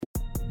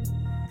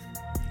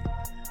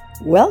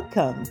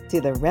Welcome to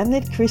the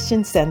Remnant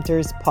Christian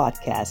Center's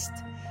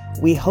podcast.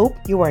 We hope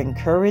you are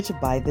encouraged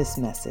by this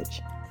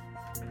message.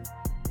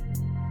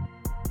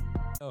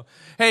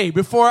 Hey,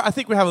 before, I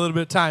think we have a little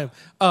bit of time.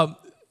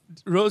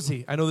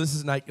 Rosie, I know this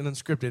is not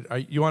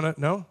unscripted. You want to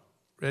know?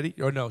 Ready?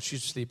 Or no,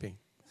 she's sleeping.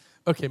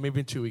 Okay, maybe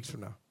in 2 weeks from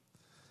now.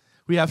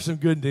 We have some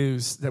good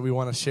news that we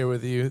want to share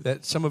with you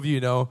that some of you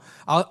know.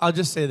 I'll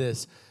just say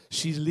this.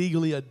 She's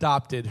legally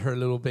adopted her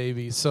little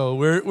baby. So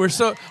we're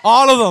so,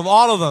 all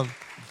of them.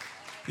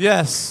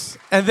 Yes.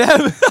 And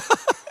then,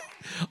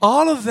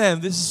 all of them.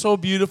 This is so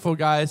beautiful,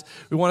 guys.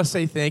 We want to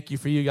say thank you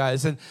for you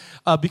guys. And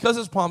because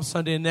it's Palm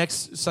Sunday and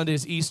next Sunday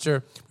is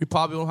Easter, we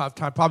probably won't have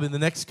time. Probably in the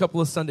next couple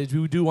of Sundays,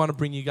 we do want to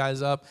bring you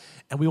guys up,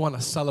 and we want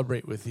to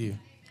celebrate with you.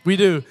 We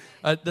do.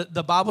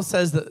 The Bible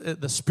says that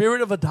the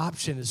spirit of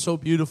adoption is so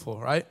beautiful,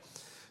 right?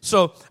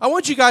 So I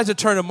want you guys to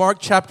turn to Mark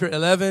chapter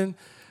 11.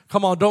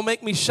 Come on, don't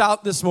make me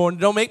shout this morning.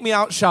 Don't make me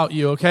outshout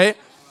you, okay?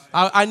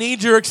 I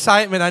need your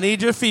excitement. I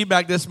need your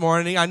feedback this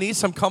morning. I need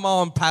some, come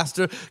on,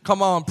 pastor.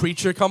 Come on,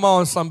 preacher. Come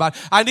on, somebody.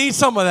 I need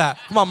some of that.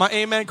 Come on, my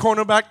amen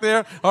corner back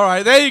there. All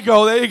right, there you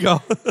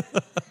go.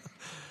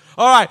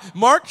 All right,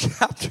 Mark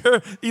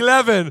chapter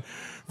 11,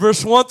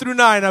 verse 1 through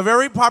 9, a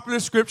very popular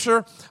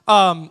scripture.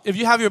 If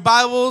you have your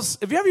Bibles,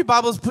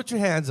 put your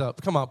hands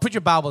up. Come on, put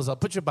your Bibles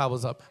up.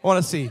 I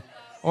want to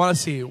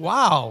see.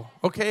 Wow.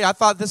 Okay, I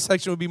thought this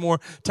section would be more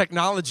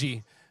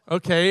technology.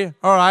 Okay,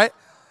 all right.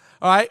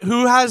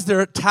 Who has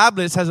their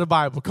tablets has a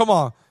Bible? Come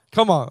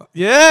on.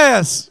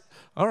 Yes.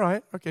 All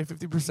right. Okay,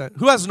 50%.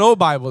 Who has no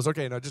Bibles?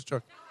 Okay, no, just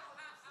joking.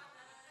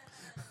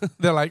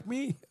 They're like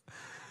me.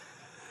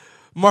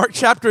 Mark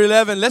chapter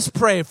 11. Let's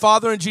pray.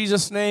 Father, in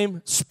Jesus'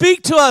 name,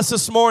 speak to us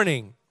this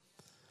morning.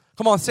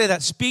 Come on, say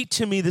that. Speak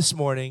to me this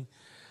morning.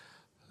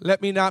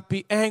 Let me not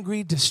be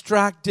angry,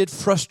 distracted,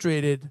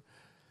 frustrated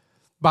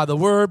by the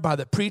word, by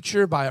the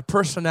preacher, by a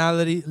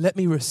personality. Let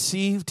me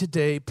receive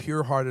today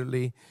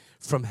pure-heartedly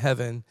from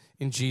heaven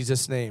in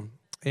Jesus' name.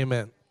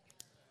 Amen.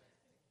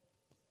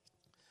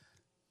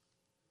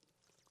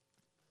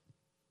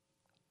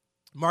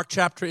 Mark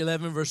chapter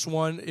 11, verse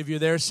 1. If you're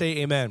there, say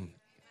amen.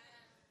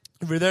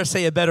 If you're there,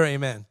 say a better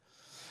amen.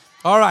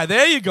 All right,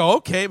 there you go.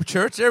 Okay,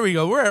 church, there we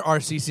go. We're at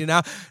RCC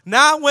now.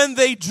 Now when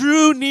they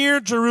drew near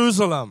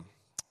Jerusalem.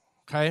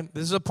 Okay,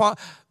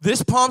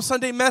 this Palm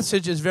Sunday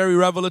message is very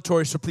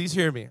revelatory, so please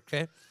hear me,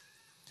 okay?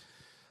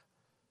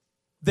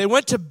 They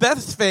went to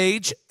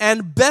Bethphage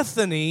and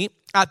Bethany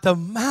at the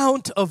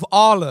Mount of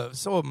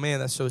Olives. Oh, man,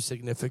 that's so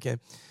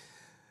significant.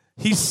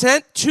 He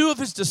sent two of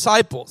his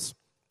disciples,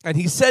 and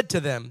he said to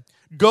them,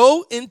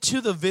 go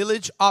into the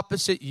village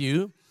opposite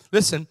you.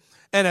 Listen,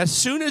 and as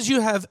soon as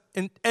you have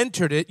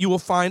entered it, you will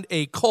find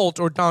a colt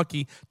or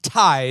donkey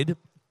tied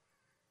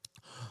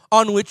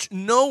on which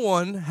no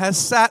one has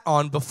sat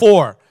on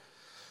before.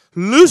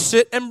 Loose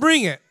it and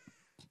bring it.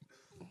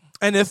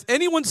 And if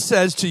anyone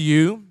says to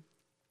you,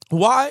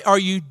 why are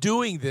you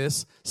doing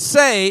this?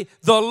 Say,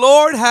 the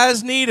Lord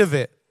has need of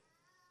it.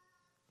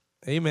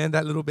 Amen.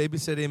 That little baby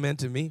said amen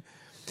to me.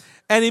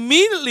 And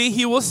immediately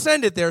he will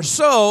send it there.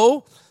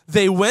 So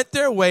they went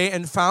their way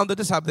and found the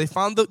disciples. They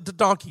found the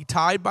donkey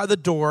tied by the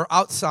door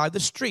outside the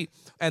street,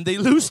 and they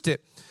loosed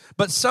it.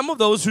 But some of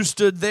those who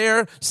stood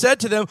there said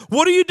to them,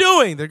 what are you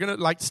doing? They're going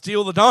to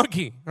steal the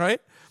donkey, right?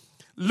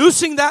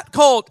 Loosing that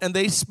colt, and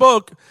they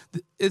spoke.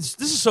 This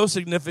is so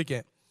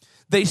significant.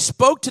 They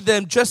spoke to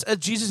them just as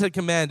Jesus had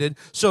commanded,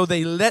 so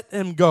they let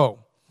him go.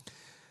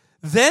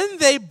 Then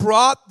they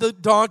brought the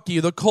donkey,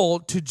 the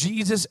colt, to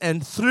Jesus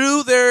and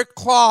threw their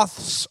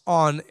clothes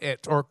on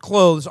it, or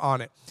clothes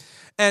on it.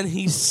 And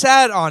he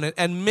sat on it,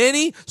 and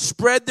many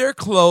spread their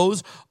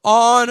clothes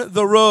on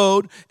the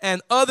road,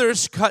 and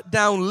others cut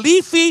down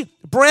leafy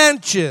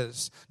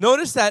branches.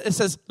 Notice that it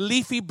says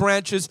leafy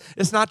branches.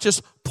 It's not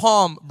just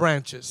palm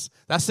branches.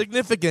 That's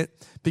significant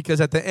because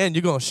at the end,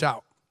 you're going to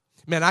shout.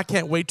 Man, I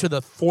can't wait to the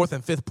fourth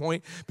and fifth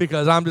point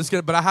because I'm just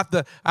going to, but I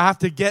have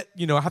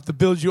to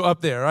build you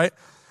up there, right?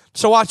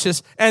 So watch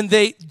this. And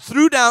they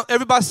threw down,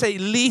 everybody say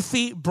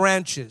leafy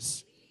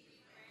branches.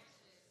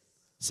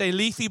 Say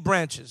leafy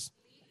branches.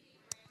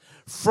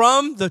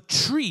 From the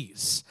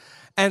trees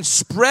and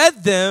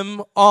spread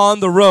them on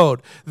the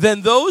road.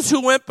 Then those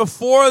who went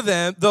before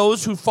them,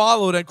 those who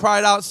followed and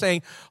cried out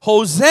saying,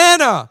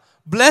 Hosanna,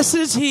 blessed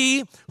is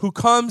he who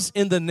comes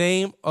in the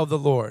name of the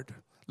Lord.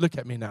 Look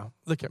at me now.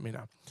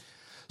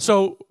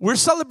 So we're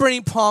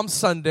celebrating Palm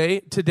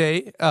Sunday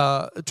today.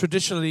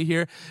 Traditionally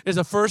here is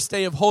the first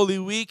day of Holy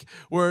Week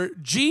where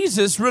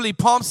Jesus, really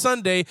Palm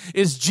Sunday,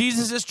 is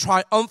Jesus'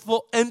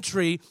 triumphal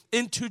entry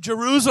into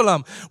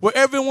Jerusalem, where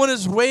everyone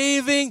is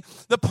waving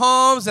the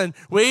palms and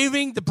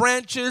waving the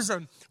branches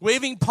and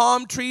waving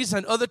palm trees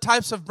and other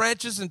types of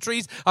branches and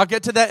trees. I'll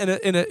get to that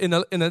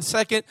in a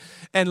second.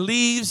 And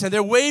leaves, and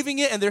they're waving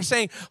it and they're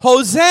saying,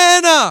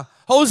 Hosanna!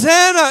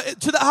 Hosanna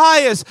to the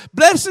highest.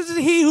 Blessed is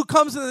he who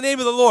comes in the name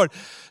of the Lord.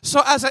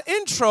 So as an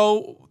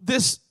intro,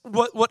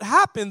 what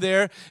happened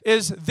there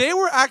is they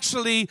were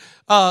actually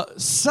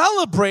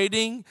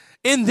celebrating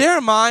in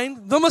their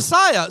mind the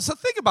Messiah. So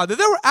think about it.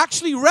 They were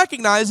actually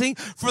recognizing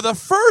for the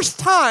first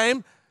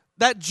time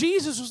that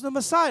Jesus was the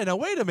Messiah. Now,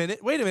 wait a minute,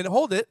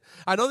 hold it.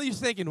 I know that you're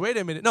thinking, wait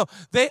a minute. No,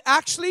 they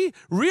actually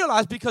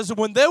realized, because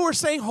when they were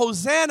saying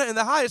Hosanna in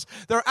the highest,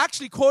 they're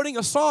actually quoting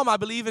a psalm, I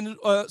believe in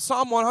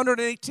Psalm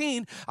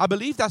 118, I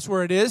believe that's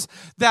where it is,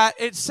 that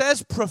it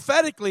says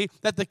prophetically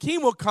that the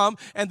king will come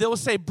and they will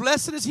say,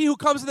 blessed is he who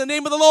comes in the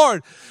name of the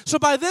Lord. So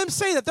by them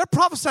saying that, they're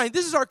prophesying,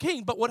 this is our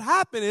king. But what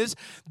happened is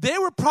they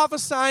were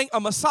prophesying a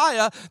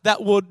Messiah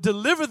that will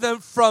deliver them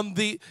from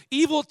the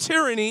evil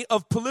tyranny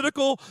of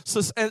political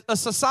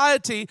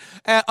society,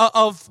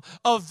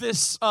 of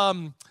this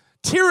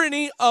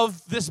tyranny,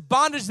 of this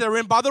bondage they're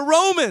in by the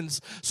Romans.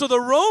 So the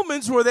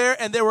Romans were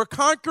there and they were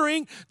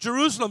conquering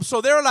Jerusalem.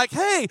 So they were like,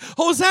 hey,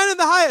 Hosanna in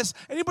the highest.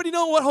 Anybody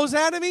know what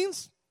Hosanna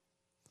means?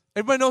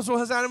 Everybody knows what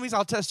Hosanna means?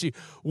 I'll test you.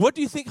 What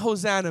do you think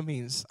Hosanna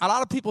means? A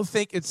lot of people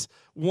think it's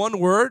one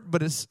word,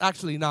 but it's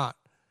actually not.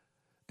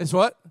 It's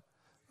what?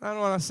 I don't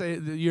want to say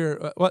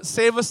you're, what?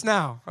 Save us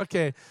now.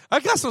 Okay. I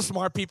got some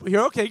smart people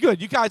here. Okay,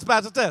 good. You guys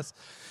pass the test.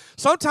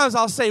 Sometimes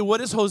I'll say,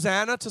 what is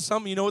Hosanna to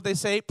some? You know what they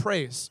say?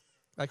 Praise.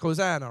 Like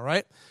Hosanna,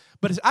 right?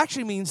 But it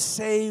actually means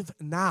save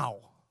now.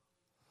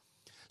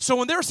 So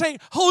when they were saying,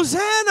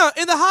 Hosanna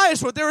in the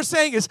highest, what they were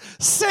saying is,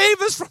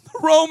 save us from the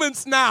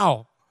Romans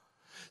now.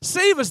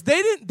 Save us.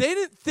 They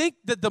didn't think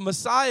that the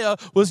Messiah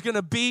was going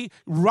to be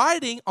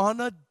riding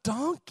on a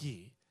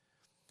donkey.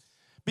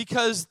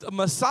 Because the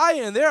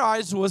Messiah in their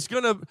eyes was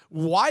going to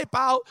wipe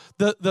out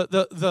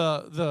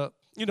the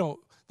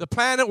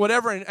planet,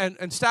 whatever, and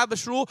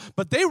establish rule.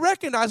 But they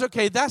recognize,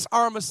 okay, that's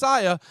our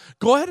Messiah.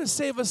 Go ahead and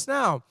save us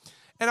now.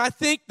 And I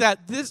think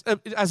that this,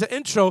 as an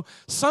intro,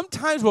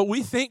 sometimes what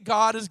we think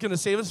God is going to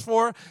save us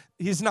for,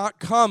 he's not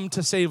come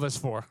to save us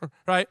for,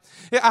 right?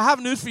 Yeah, I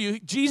have news for you.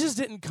 Jesus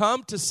didn't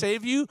come to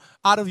save you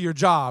out of your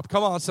job.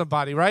 Come on,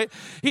 somebody, right?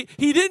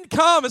 He didn't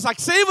come. It's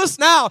like, save us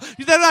now.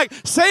 They're like,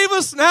 save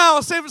us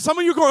now. Some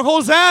of you are going,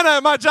 Hosanna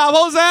in my job.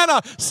 Hosanna,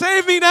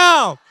 save me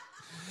now.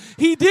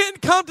 He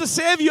didn't come to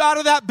save you out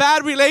of that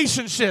bad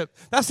relationship.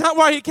 That's not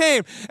why he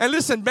came. And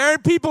listen,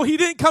 married people, he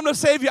didn't come to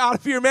save you out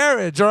of your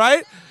marriage, all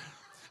right?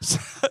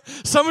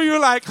 Some of you are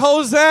like,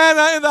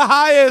 Hosanna in the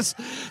highest.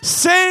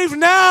 Save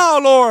now,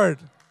 Lord.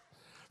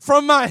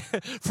 From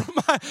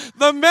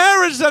the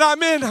marriage that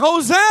I'm in.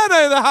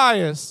 Hosanna in the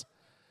highest.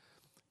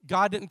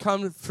 God didn't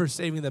come for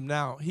saving them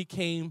now. He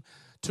came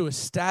to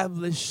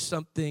establish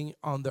something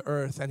on the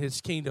earth and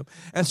his kingdom.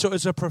 And so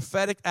it's a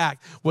prophetic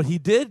act. What he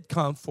did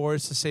come for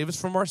is to save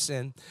us from our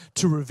sin,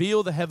 to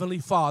reveal the Heavenly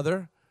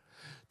Father,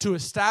 to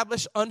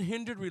establish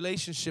unhindered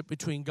relationship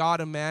between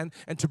God and man,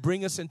 and to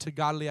bring us into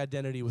godly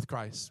identity with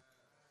Christ.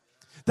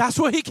 That's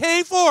what he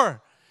came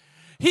for.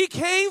 He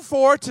came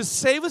for to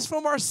save us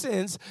from our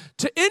sins,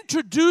 to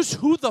introduce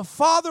who the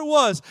Father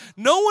was.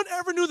 No one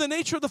ever knew the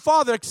nature of the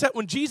Father except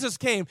when Jesus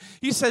came.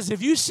 He says,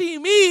 if you see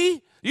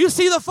me, you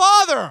see the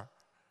Father.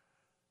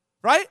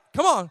 Right?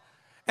 Come on.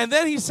 And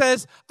then he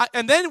says,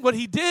 and then what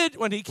he did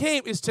when he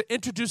came is to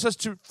introduce us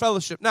to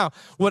fellowship. Now,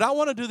 what I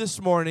want to do this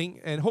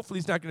morning, and hopefully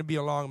it's not going to be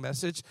a long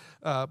message,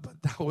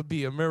 but that would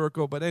be a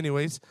miracle. But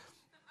anyways,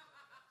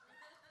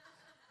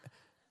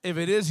 if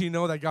it is, you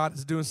know that God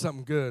is doing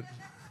something good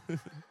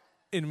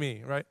in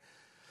me, right?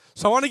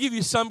 So I want to give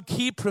you some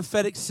key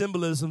prophetic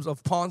symbolisms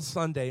of Palm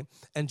Sunday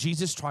and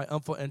Jesus'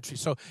 triumphal entry.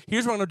 So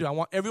here's what I'm going to do. I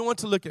want everyone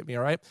to look at me,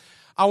 all right?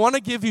 I want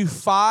to give you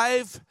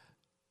 5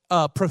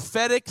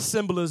 prophetic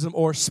symbolism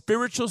or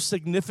spiritual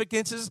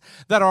significances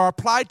that are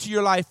applied to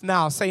your life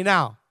now. Say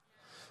now.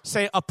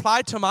 Say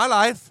applied to my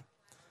life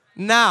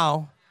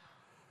now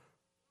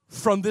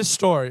from this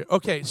story.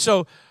 Okay,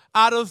 so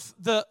out of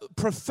the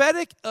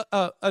prophetic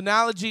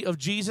analogy of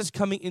Jesus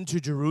coming into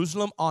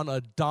Jerusalem on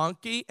a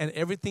donkey and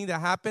everything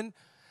that happened,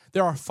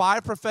 there are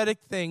 5 prophetic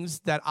things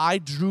that I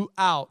drew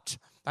out.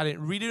 I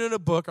didn't read it in a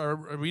book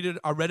or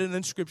I read it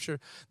in Scripture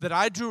that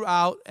I drew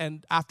out,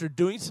 and after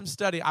doing some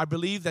study, I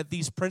believe that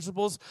these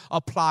principles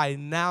apply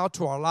now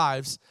to our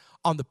lives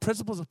on the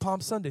principles of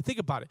Palm Sunday. Think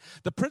about it.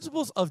 The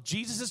principles of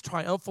Jesus'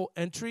 triumphal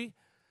entry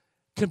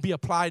can be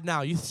applied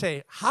now. You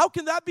say, how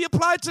can that be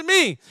applied to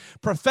me?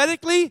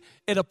 Prophetically,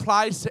 it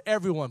applies to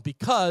everyone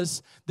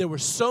because there were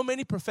so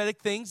many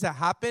prophetic things that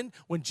happened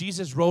when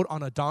Jesus rode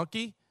on a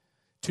donkey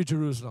to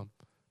Jerusalem.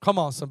 Come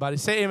on, somebody.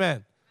 Say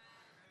amen.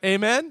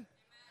 Amen.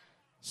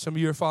 Some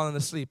of you are falling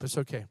asleep. It's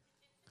okay.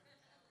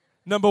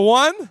 Number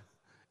 1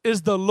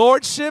 is the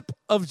lordship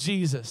of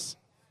Jesus.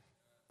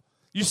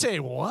 You say,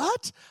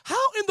 what?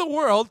 How in the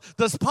world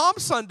does Palm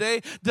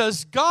Sunday,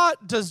 does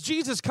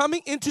Jesus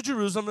coming into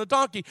Jerusalem on a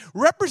donkey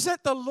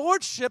represent the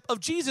lordship of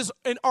Jesus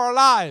in our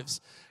lives?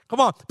 Come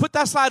on, put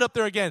that slide up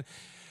there again.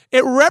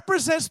 It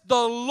represents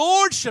the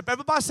lordship,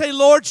 everybody say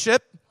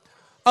lordship,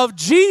 of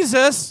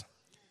Jesus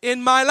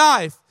in my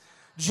life.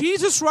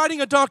 Jesus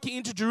riding a donkey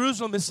into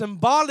Jerusalem is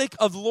symbolic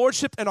of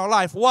lordship in our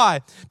life.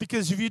 Why?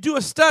 Because if you do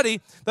a study,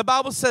 the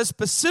Bible says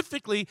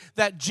specifically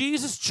that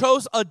Jesus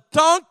chose a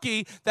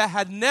donkey that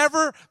had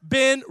never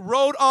been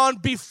rode on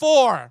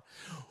before.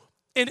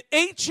 In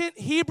ancient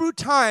Hebrew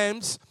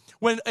times,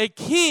 when a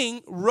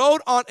king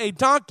rode on a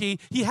donkey,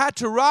 he had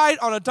to ride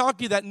on a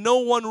donkey that no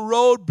one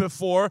rode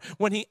before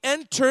when he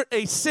entered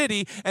a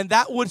city, and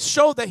that would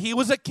show that he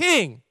was a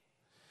king.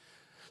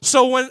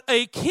 So when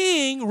a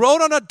king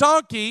rode on a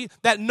donkey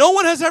that no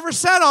one has ever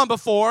sat on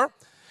before,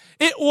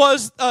 it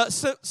was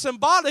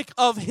symbolic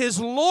of his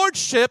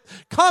lordship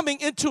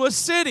coming into a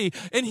city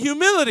in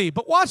humility.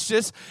 But watch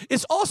this.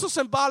 It's also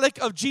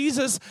symbolic of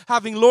Jesus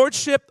having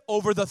lordship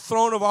over the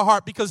throne of our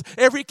heart, because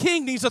every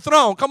king needs a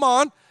throne. Come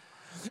on.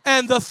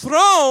 And the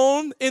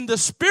throne in the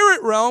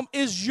spirit realm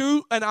is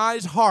you and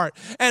I's heart.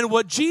 And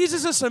what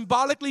Jesus is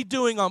symbolically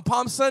doing on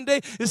Palm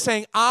Sunday is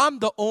saying, I'm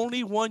the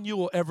only one you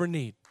will ever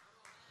need.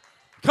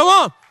 Come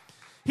on.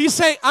 He's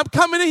saying, I'm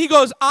coming in. He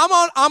goes, I'm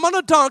on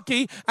a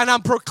donkey, and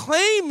I'm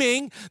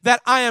proclaiming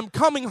that I am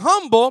coming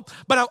humble,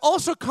 but I'm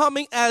also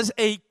coming as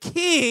a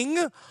king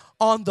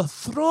on the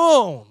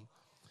throne.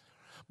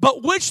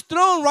 But which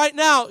throne right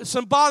now,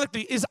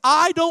 symbolically, is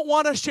I don't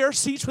want to share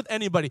seats with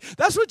anybody.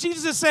 That's what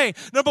Jesus is saying.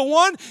 Number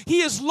one,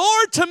 he is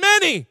Lord to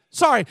many.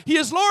 Sorry, he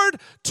is Lord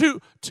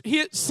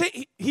he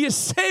is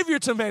Savior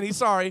to many,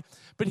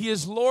 but he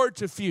is Lord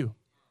to few.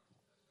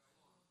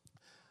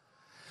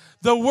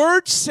 The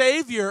word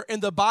Savior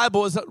in the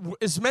Bible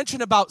is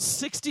mentioned about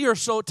 60 or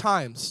so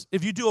times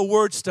if you do a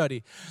word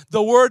study.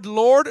 The word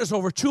Lord is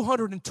over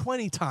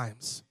 220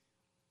 times.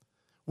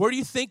 Where do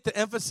you think the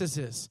emphasis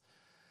is?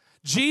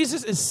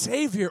 Jesus is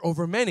Savior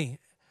over many,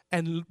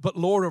 but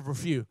Lord over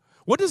few.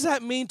 What does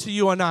that mean to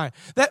you and I?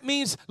 That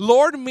means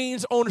Lord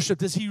means ownership.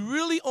 Does he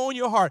really own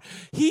your heart?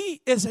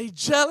 He is a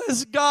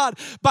jealous God.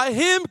 By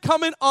him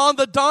coming on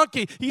the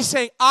donkey, he's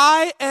saying,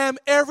 I am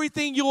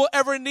everything you will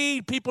ever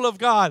need, people of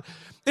God.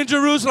 In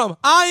Jerusalem,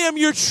 I am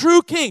your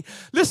true king.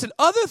 Listen,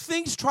 other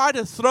things try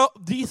to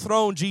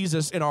dethrone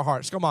Jesus in our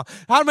hearts. Come on.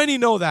 How many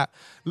know that?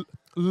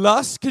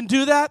 Lust can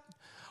do that.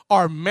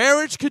 Our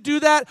marriage could do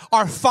that.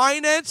 Our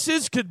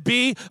finances could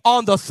be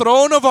on the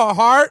throne of our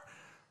heart.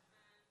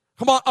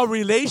 Come on, a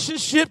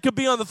relationship could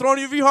be on the throne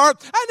of your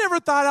heart. I never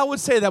thought I would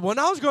say that. When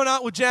I was going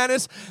out with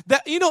Janice,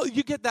 that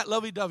you get that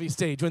lovey-dovey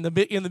stage in the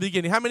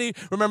beginning. How many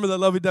remember the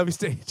lovey-dovey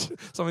stage?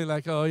 Something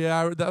like, oh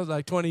yeah, that was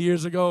like 20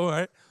 years ago,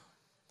 right?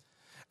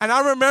 And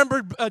I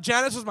remember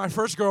Janice was my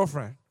first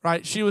girlfriend,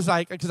 right? She was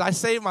like, because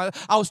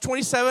I was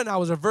 27, I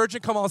was a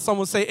virgin. Come on,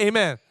 someone say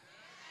amen.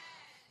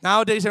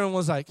 Nowadays,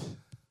 everyone's like,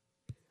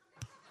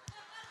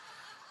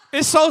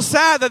 it's so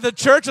sad that the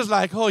church is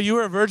like, oh, you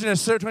were a virgin at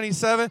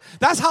 27?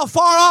 That's how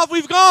far off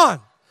we've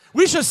gone.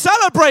 We should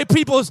celebrate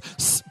people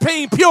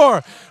being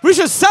pure. We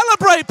should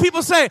celebrate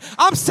people saying,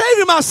 I'm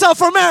saving myself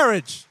for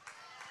marriage.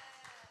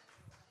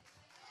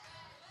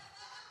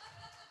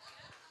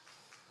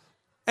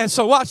 And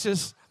so watch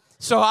this.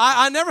 So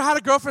I never had a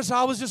girlfriend, so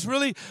I was just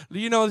really,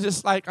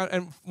 just like,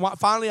 and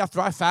finally after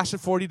I fasted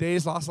 40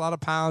 days, lost a lot of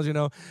pounds,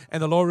 and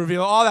the Lord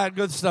revealed all that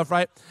good stuff,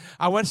 right?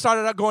 I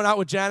started going out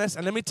with Janice,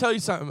 and let me tell you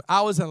something.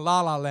 I was in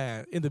La La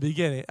Land in the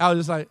beginning. I was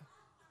just like,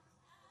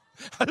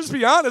 I'll just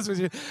be honest with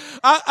you.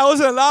 I was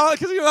in La La,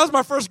 because that was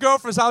my first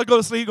girlfriend, so I would go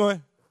to sleep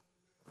going.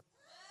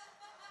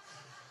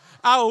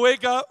 I would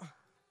wake up,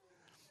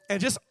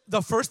 and just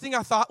the first thing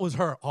I thought was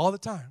her all the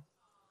time.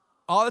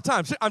 All the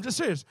time. I'm just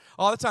serious.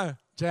 All the time.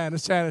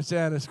 Janice.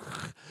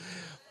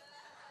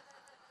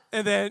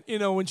 And then,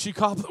 when she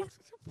called,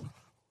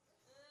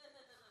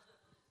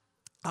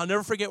 I'll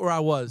never forget where I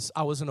was.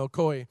 I was in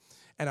Ocoee,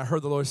 and I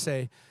heard the Lord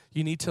say,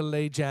 you need to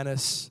lay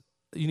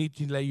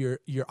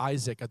your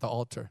Isaac at the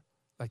altar,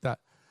 like that.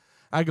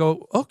 I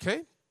go,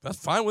 okay, that's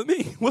fine with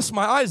me. What's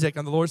my Isaac?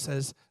 And the Lord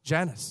says,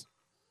 Janice.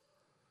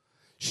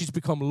 She's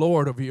become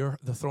Lord of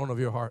the throne of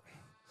your heart.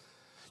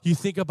 You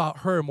think about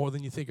her more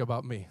than you think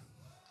about me.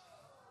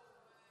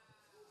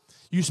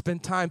 You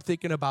spend time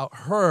thinking about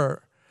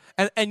her.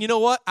 And you know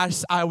what?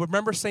 I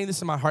remember saying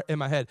this in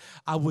my head.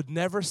 I would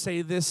never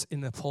say this in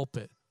the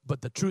pulpit,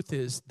 but the truth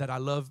is that I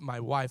love my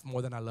wife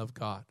more than I love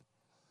God.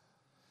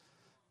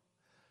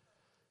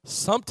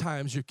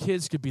 Sometimes your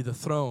kids could be the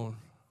throne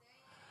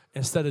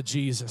instead of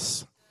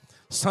Jesus.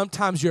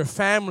 Sometimes your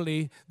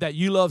family that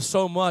you love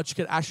so much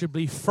could actually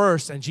be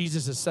first and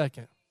Jesus is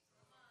second.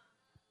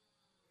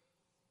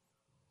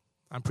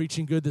 I'm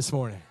preaching good this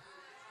morning.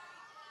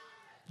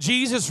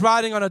 Jesus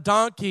riding on a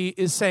donkey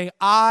is saying,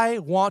 I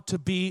want to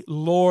be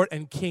Lord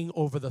and King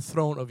over the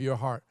throne of your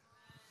heart.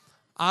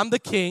 I'm the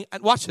king.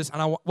 And watch this.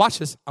 I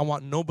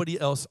want nobody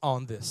else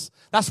on this.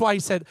 That's why he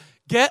said,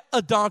 get a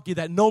donkey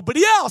that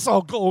nobody else,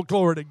 oh,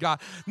 glory to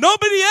God.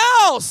 Nobody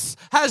else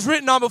has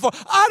ridden on before.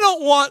 I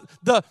don't want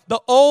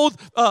the old,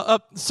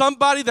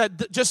 somebody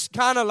that just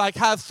kind of like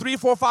have 3,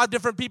 4, 5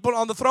 different people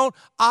on the throne.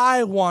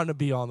 I want to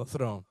be on the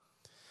throne.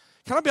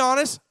 Can I be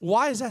honest?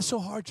 Why is that so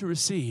hard to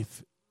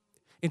receive?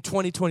 In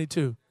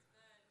 2022.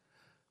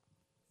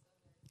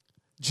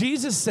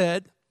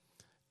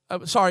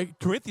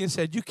 Corinthians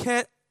said, you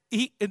can't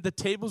eat in the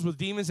tables with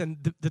demons and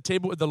the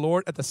table with the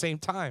Lord at the same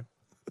time.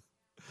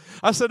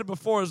 I said it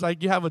before. It's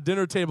like you have a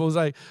dinner table. It's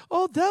like,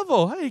 oh,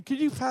 devil, hey, could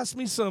you pass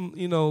me some,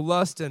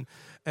 lust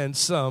and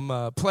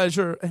some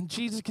pleasure? And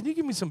Jesus, can you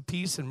give me some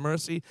peace and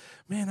mercy?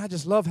 Man, I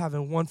just love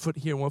having one foot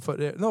here, one foot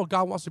there. No,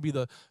 God wants to be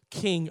the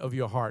king of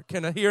your heart.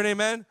 Can I hear an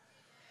amen?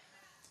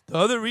 The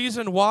other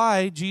reason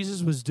why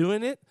Jesus was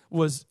doing it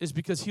is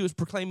because he was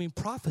proclaiming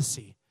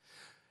prophecy,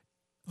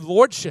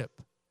 lordship.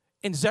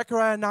 In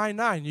Zechariah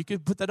 9:9, you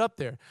could put that up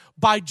there.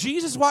 By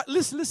Jesus,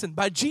 listen,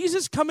 by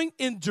Jesus coming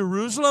in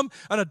Jerusalem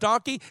on a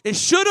donkey, it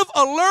should have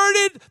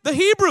alerted the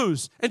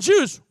Hebrews and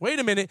Jews. Wait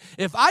a minute,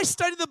 if I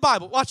study the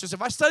Bible, watch this,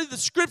 if I study the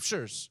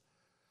scriptures,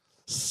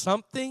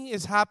 something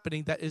is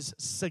happening that is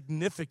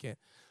significant.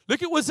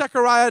 Look at what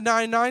Zechariah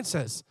 9:9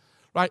 says,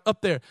 right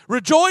up there.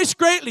 Rejoice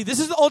greatly.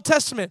 This is the Old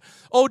Testament.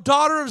 O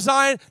daughter of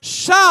Zion,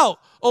 shout,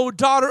 O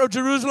daughter of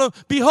Jerusalem,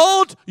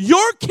 behold,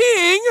 your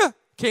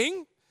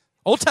king,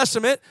 Old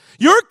Testament,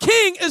 your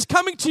king is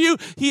coming to you.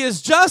 He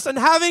is just and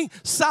having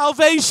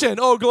salvation.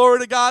 Oh, glory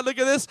to God. Look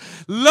at this.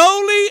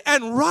 Lowly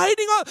and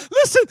riding on.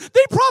 Listen,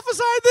 they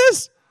prophesied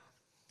this.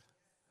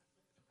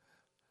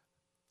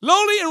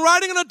 Lowly and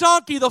riding on a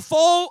donkey, the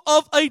foal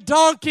of a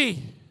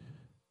donkey.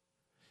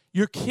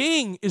 Your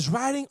king is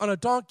riding on a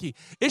donkey.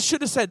 It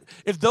should have said,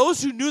 if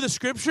those who knew the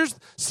scriptures,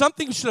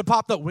 something should have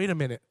popped up. Wait a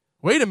minute.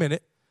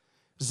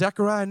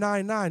 Zechariah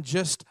 9:9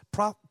 just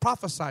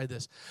prophesied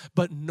this,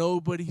 but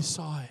nobody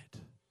saw it.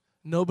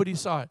 Nobody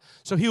saw it.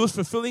 So he was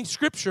fulfilling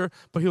scripture,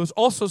 but he was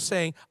also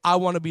saying, I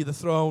want to be the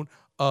throne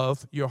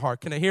of your heart.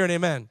 Can I hear an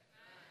amen?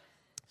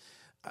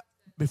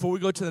 Before we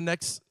go to the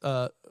next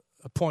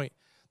point,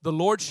 the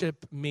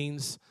lordship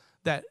means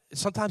that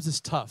sometimes it's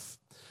tough.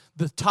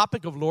 The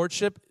topic of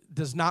lordship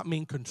does not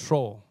mean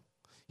control.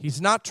 He's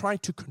not trying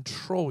to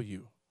control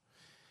you.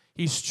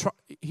 He's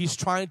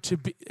trying to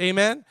be,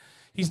 amen?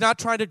 He's not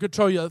trying to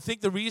control you. I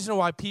think the reason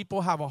why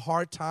people have a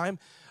hard time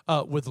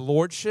with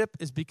lordship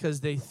is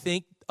because they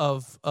think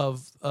of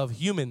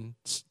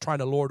humans trying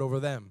to lord over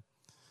them.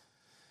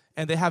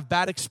 And they have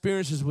bad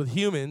experiences with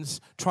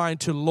humans trying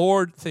to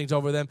lord things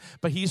over them.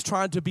 But he's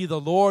trying to be the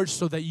Lord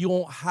so that you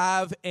won't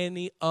have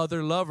any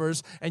other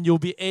lovers and you'll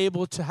be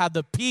able to have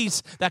the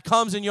peace that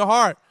comes in your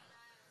heart.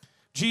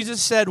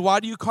 Jesus said, why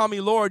do you call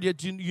me Lord, yet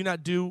do you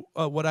not do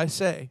what I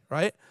say,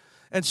 right?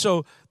 And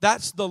so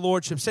that's the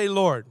lordship. Say,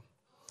 Lord.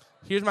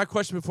 Here's my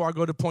question before I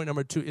go to point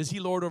number 2. Is he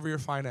Lord over your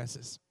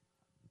finances?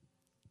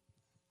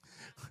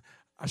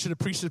 I should have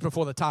preached this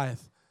before the tithe.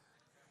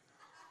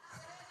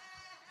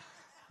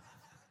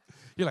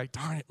 You're like,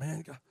 darn it,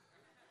 man.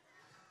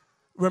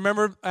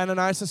 Remember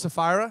Ananias and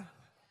Sapphira?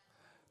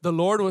 The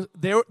Lord was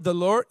there. The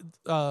Lord,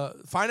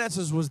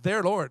 finances was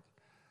their Lord.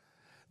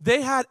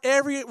 They had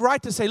every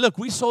right to say, look,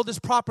 we sold this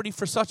property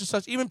for such and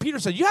such. Even Peter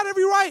said, you had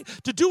every right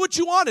to do what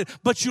you wanted,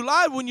 but you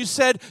lied when you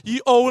said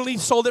you only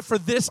sold it for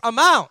this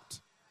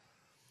amount.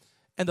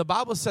 And the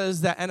Bible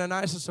says that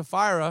Ananias and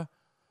Sapphira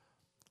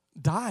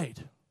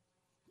died,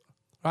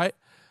 right?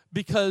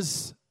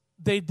 Because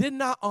they did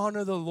not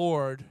honor the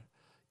Lord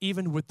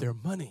even with their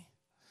money.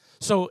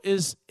 So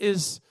is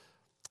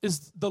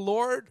the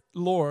Lord,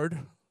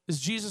 is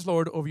Jesus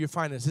Lord over your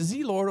finances? Is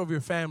he Lord over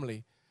your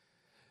family?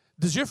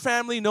 Does your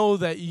family know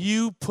that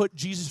you put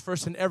Jesus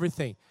first in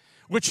everything?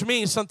 Which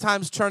means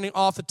sometimes turning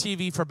off the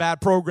TV for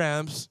bad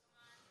programs.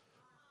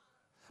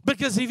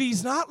 Because if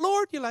he's not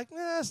Lord, you're like,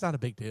 it's not a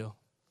big deal.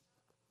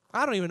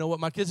 I don't even know what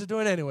my kids are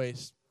doing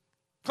anyways.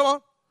 Come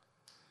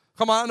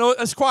on. I know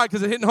it's quiet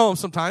because they're hitting home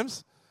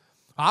sometimes.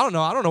 I don't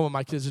know what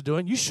my kids are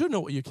doing. You should know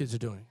what your kids are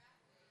doing.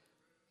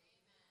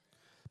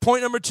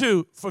 Point number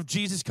 2 for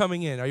Jesus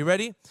coming in. Are you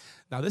ready?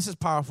 Now, this is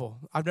powerful.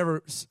 I've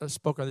never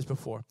spoken on this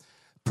before.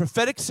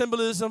 Prophetic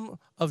symbolism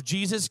of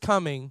Jesus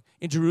coming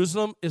in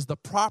Jerusalem is the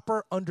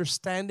proper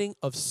understanding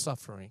of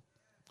suffering.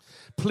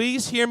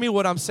 Please hear me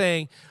what I'm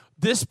saying.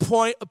 This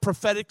point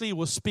prophetically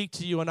will speak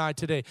to you and I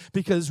today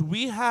because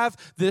we have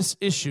this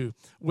issue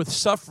with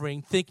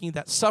suffering, thinking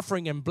that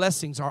suffering and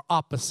blessings are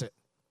opposite.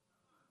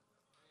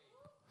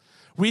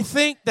 We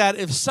think that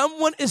if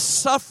someone is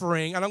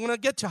suffering, and I'm going to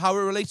get to how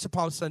it relates to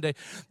Palm Sunday,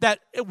 that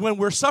when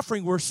we're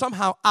suffering, we're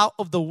somehow out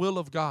of the will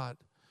of God.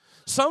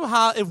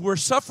 Somehow, if we're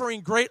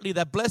suffering greatly,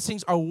 that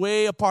blessings are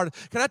way apart.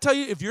 Can I tell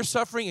you, if you're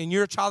suffering and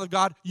you're a child of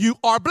God, you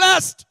are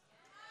blessed.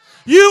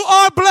 You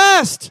are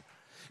blessed.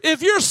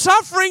 If you're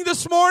suffering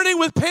this morning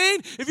with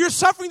pain, if you're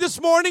suffering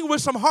this morning with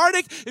some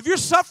heartache, if you're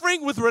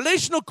suffering with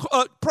relational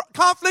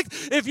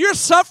conflict, if you're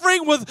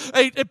suffering with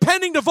a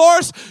pending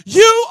divorce,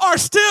 you are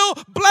still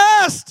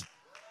blessed.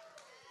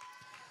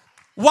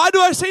 Why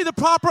do I say the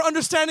proper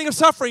understanding of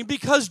suffering?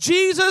 Because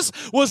Jesus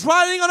was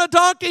riding on a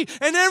donkey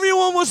and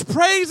everyone was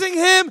praising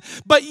him,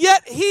 but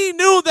yet he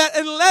knew that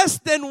in less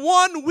than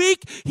 1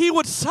 week, he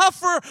would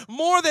suffer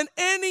more than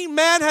any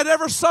man had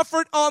ever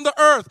suffered on the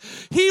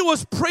earth. He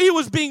was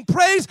being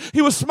praised,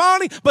 he was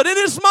smiling, but in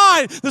his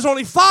mind, there's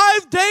only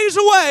 5 days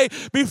away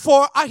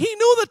before he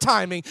knew the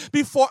timing,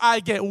 before I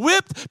get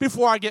whipped,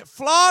 before I get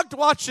flogged,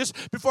 watch this,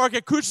 before I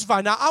get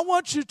crucified. Now, I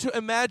want you to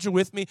imagine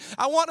with me,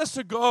 I want us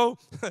to go,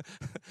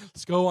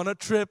 let's go on a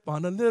trip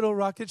on a little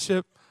rocket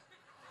ship.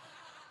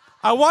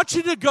 I want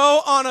you to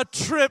go on a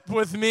trip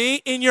with me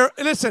in your,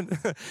 listen,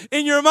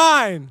 in your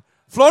mind,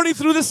 floating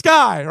through the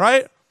sky,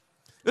 right?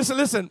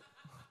 Listen.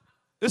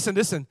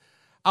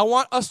 I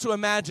want us to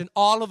imagine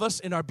all of us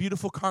in our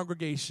beautiful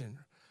congregation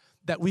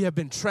that we have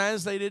been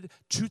translated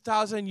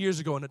 2,000 years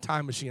ago in a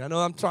time machine. I know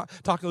I'm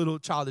talking a little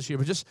childish here,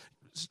 but just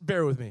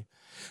bear with me.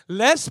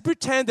 Let's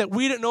pretend that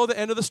we didn't know the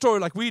end of the story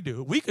like we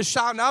do. We could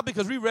shout now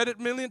because we read it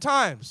a million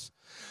times.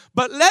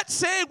 But let's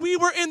say we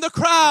were in the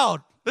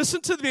crowd.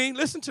 Listen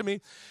to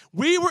me.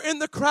 We were in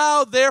the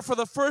crowd there for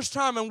the first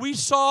time, and we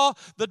saw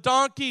the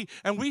donkey,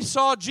 and we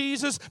saw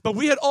Jesus, but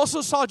we had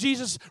also saw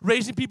Jesus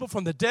raising people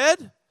from the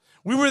dead.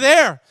 We were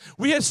there.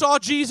 We had saw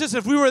Jesus.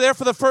 If we were there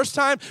for the first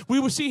time,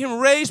 we would see him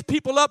raise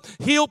people up,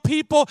 heal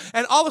people,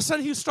 and all of a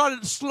sudden he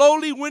started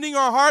slowly winning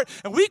our heart,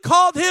 and we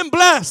called him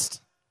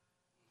blessed.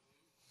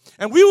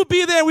 And we would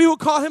be there, and we would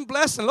call him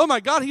blessed, and oh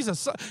my God, he's a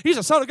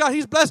son of God.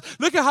 He's blessed.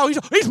 Look at how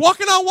he's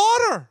walking on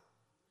water.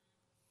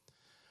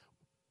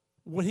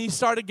 When he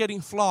started getting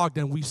flogged,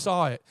 and we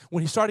saw it.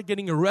 When he started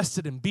getting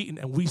arrested and beaten,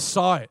 and we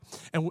saw it.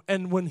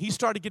 And when he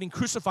started getting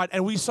crucified,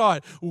 and we saw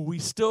it, we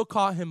still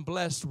call him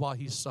blessed while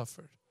he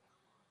suffered.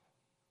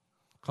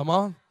 Come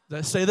on,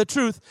 let's say the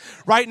truth.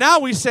 Right now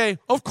we say,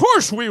 of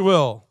course we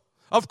will.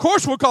 Of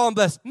course we'll call him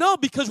blessed. No,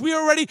 because we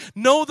already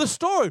know the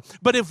story.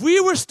 But if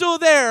we were still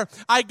there,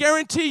 I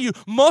guarantee you,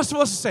 most of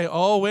us would say,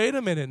 oh, wait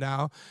a minute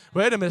now.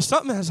 Wait a minute,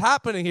 something is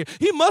happening here.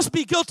 He must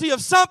be guilty of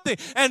something.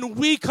 And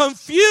we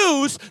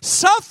confuse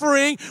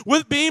suffering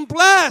with being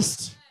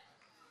blessed.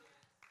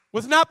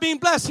 With not being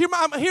blessed.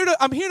 I'm here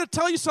to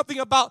tell you something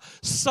about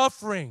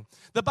suffering.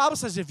 The Bible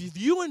says if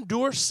you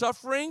endure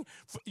suffering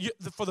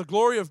for the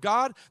glory of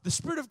God, the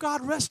Spirit of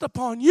God rests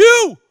upon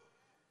you.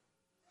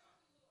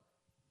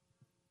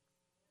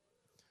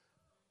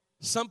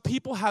 Some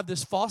people have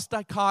this false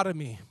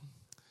dichotomy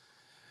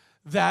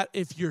that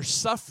if you're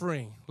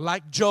suffering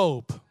like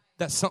Job,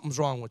 that something's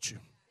wrong with you.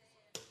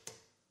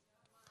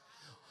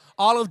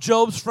 All of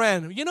Job's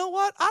friends, you know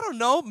what? I don't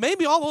know.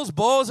 Maybe all those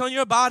boils on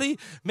your body,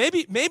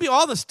 maybe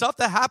all the stuff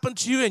that happened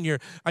to you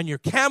and your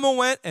camel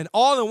went, and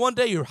all in one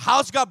day your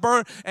house got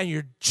burned and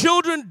your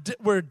children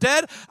were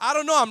dead. I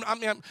don't know.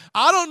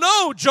 I don't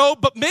know,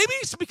 Job, but maybe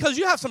it's because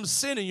you have some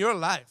sin in your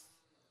life.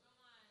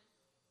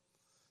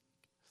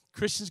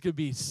 Christians could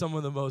be some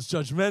of the most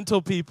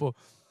judgmental people.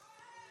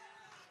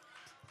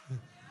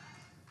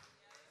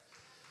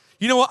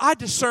 You know what? I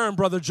discern,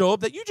 Brother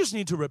Job, that you just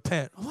need to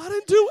repent. Oh, I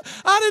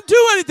didn't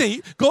do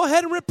anything. Go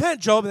ahead and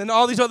repent, Job, and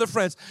all these other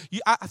friends.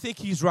 I think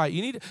he's right.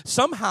 You need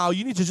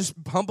to just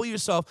humble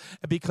yourself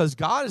because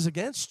God is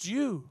against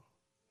you.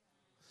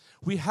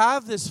 We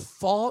have this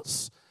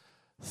false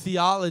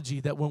theology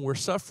that when we're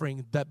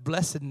suffering, that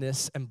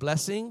blessedness and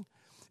blessing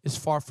is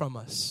far from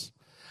us.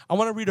 I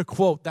want to read a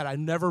quote that I've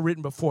never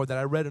written before that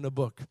I read in a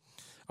book.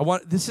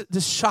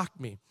 This shocked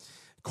me.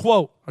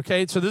 Quote,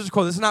 okay? So this is a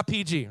quote. This is not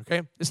PG,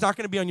 okay? It's not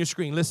going to be on your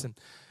screen. Listen.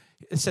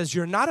 It says,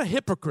 you're not a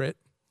hypocrite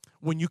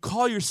when you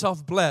call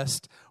yourself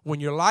blessed when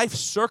your life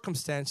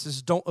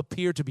circumstances don't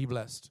appear to be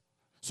blessed.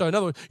 So in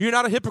other words, you're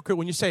not a hypocrite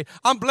when you say,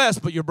 I'm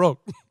blessed, but you're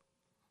broke.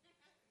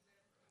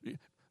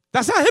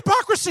 That's not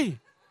hypocrisy.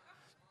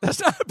 That's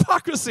not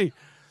hypocrisy.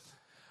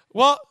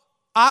 Well,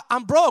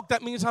 I'm broke.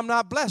 That means I'm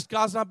not blessed.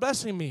 God's not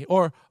blessing me.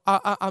 Or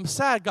I'm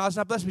sad. God's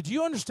not blessing me. Do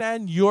you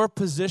understand your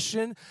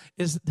position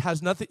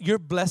has nothing? Your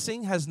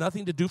blessing has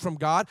nothing to do from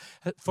God,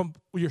 from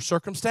your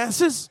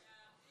circumstances.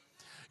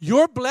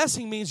 Your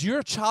blessing means you're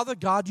a child of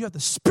God. You have the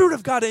Spirit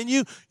of God in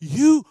you.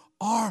 You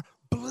are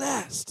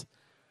blessed.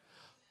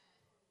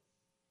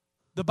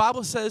 The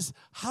Bible says,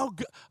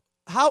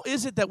 how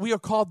is it that we are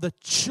called the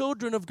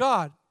children of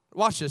God?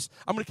 Watch this.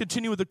 I'm going to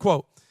continue with the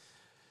quote.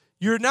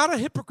 You're not a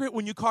hypocrite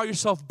when you call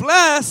yourself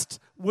blessed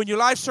when your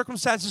life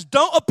circumstances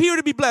don't appear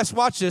to be blessed.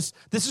 Watch this.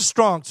 This is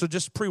strong, so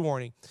just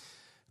pre-warning.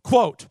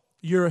 Quote,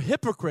 you're a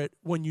hypocrite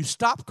when you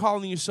stop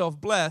calling yourself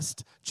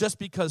blessed just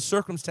because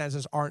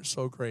circumstances aren't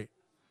so great.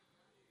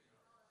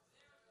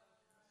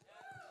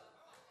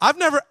 I've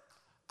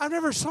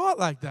never saw it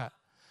like that.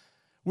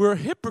 We're a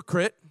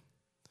hypocrite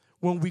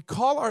when we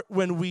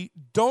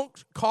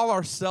don't call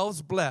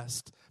ourselves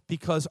blessed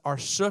because our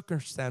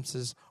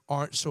circumstances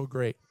aren't so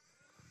great.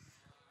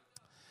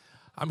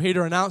 I'm here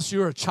to announce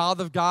you're a child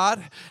of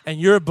God and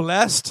you're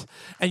blessed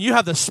and you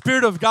have the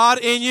Spirit of God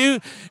in you.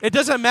 It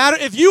doesn't matter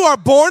if you are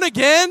born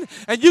again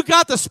and you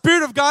got the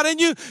Spirit of God in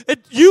you,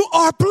 you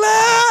are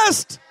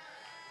blessed.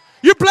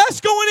 You're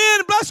blessed going in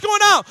and blessed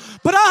going out.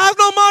 But I have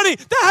no money.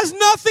 That has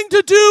nothing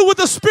to do with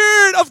the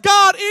Spirit of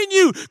God in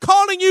you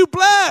calling you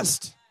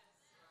blessed.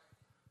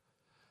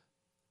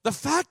 The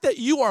fact that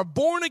you are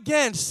born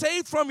again,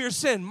 saved from your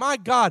sin, my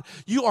God,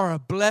 you are a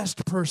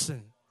blessed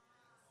person.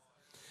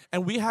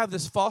 And we have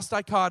this false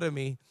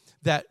dichotomy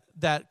that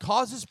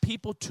causes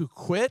people to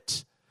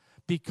quit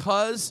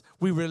because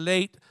we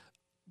relate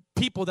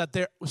people that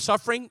they're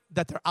suffering,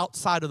 that they're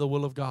outside of the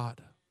will of God.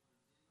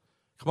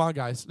 Come on,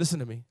 guys, listen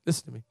to me.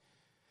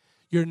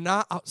 You're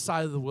not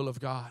outside of the will of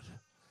God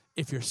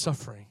if you're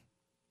suffering.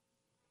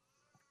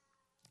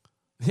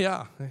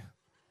 Yeah.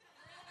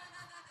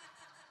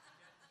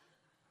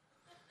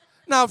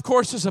 Now, of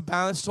course, there's a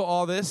balance to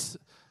all this.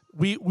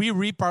 We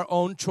reap our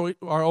own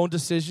our own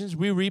decisions.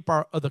 We reap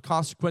the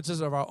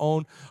consequences of our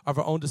own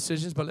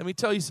decisions. But let me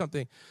tell you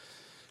something.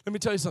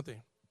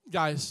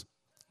 Guys,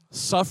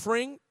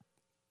 suffering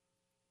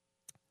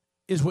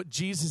is what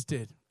Jesus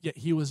did, yet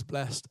he was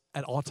blessed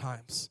at all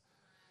times.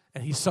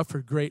 And he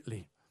suffered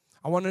greatly.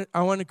 I want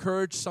to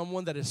encourage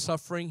someone that is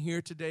suffering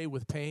here today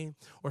with pain,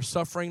 or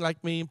suffering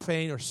like me in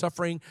pain, or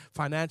suffering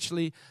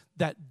financially,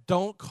 that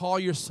don't call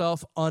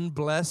yourself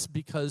unblessed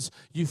because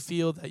you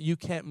feel that you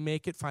can't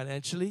make it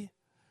financially,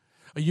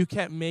 or you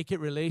can't make it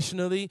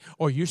relationally,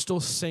 or you're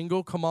still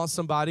single. Come on,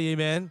 somebody,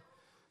 amen.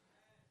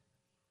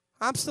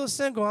 I'm still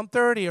single, I'm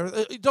 30, or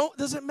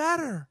doesn't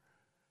matter.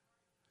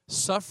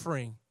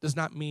 Suffering does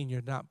not mean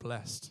you're not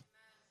blessed.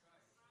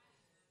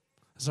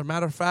 As a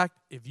matter of fact,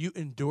 if you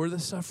endure the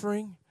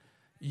suffering,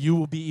 you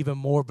will be even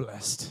more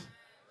blessed.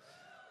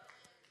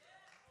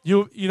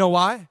 You know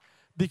why?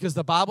 Because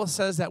the Bible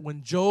says that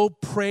when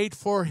Job prayed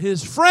for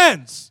his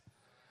friends,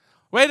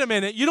 wait a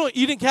minute, you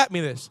didn't catch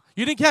me this.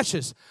 You didn't catch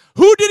this.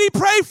 Who did he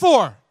pray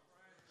for?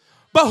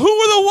 But who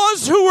were the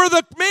ones who were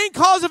the main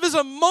cause of his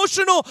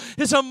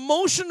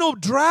emotional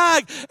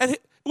drag? And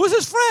it was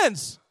his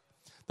friends.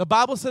 The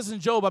Bible says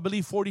in Job, I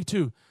believe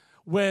 42,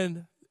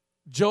 when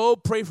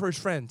Job prayed for his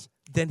friends,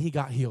 then he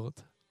got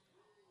healed.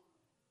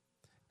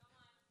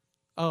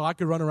 Oh, I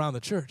could run around the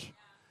church.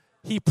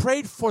 He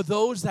prayed for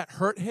those that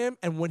hurt him,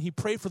 and when he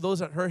prayed for those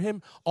that hurt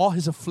him, all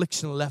his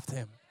affliction left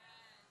him.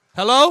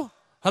 Hello?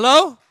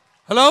 Hello?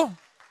 Hello?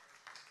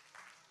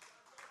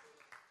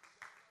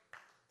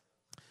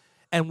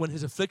 And when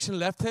his affliction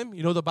left him,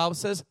 you know the Bible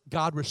says,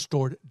 God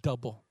restored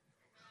double.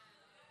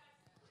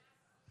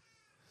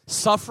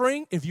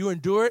 Suffering, if you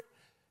endure it,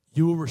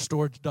 you will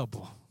restore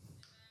double.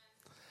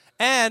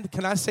 And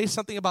can I say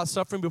something about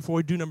suffering before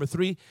we do number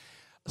 3?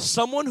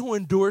 Someone who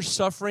endures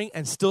suffering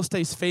and still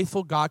stays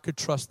faithful, God could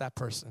trust that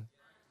person.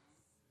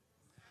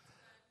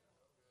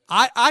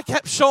 I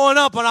kept showing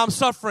up when I'm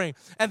suffering.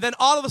 And then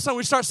all of a sudden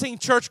we start seeing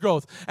church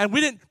growth. And we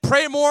didn't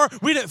pray more.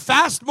 We didn't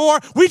fast more.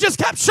 We just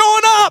kept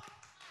showing up.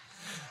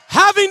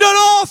 Having done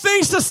all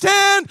things to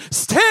stand,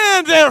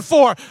 stand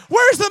therefore.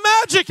 Where's the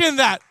magic in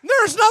that?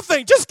 There's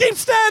nothing. Just keep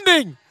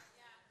standing.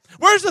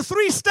 Where's the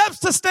 3 steps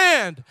to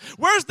stand?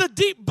 Where's the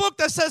deep book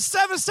that says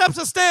 7 steps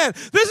to stand?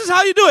 This is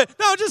how you do it.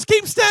 No, just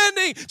keep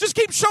standing. Just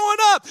keep showing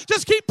up.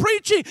 Just keep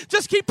preaching.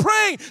 Just keep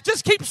praying.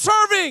 Just keep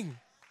serving.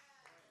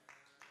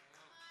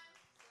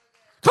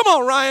 Come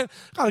on, Ryan.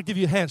 Gotta give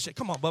you a handshake.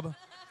 Come on, Bubba.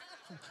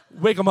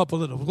 Wake him up a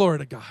little. Glory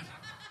to God.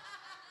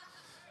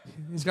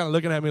 He's kind of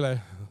looking at me like,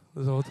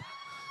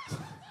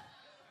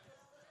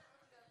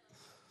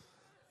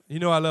 you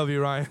know I love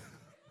you, Ryan.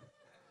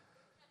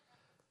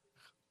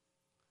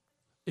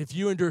 If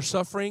you endure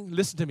suffering,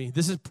 listen to me.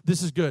 This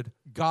is good.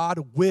 God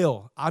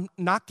will.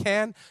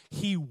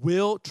 He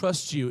will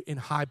trust you in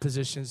high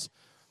positions.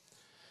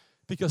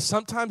 Because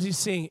sometimes he's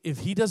saying, if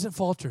he doesn't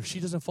falter, she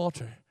doesn't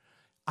falter,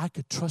 I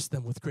could trust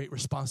them with great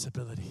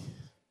responsibility.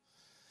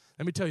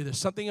 Let me tell you, there's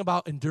something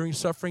about enduring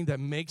suffering that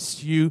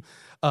makes you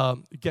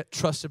get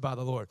trusted by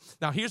the Lord.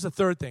 Now, here's the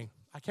third thing.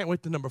 I can't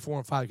wait to number 4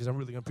 and 5 because I'm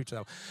really going to preach that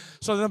one.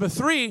 So number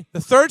 3,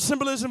 the third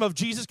symbolism of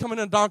Jesus coming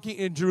on a donkey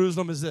in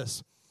Jerusalem is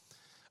this: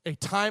 a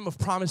time of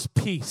promised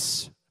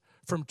peace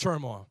from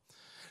turmoil.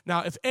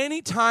 Now, if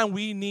any time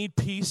we need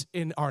peace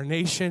in our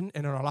nation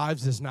and in our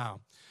lives is now.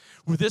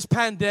 With this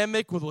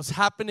pandemic, with what's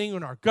happening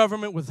in our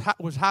government, with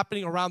what's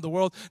happening around the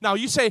world. Now,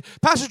 you say,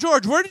 Pastor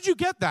George, where did you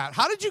get that?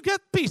 How did you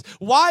get peace?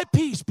 Why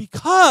peace?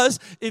 Because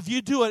if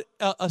you do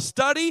a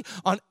study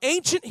on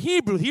ancient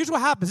Hebrew, here's what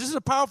happens. This is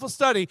a powerful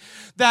study,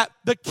 that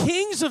the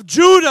kings of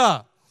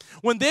Judah,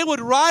 when they would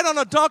ride on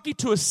a donkey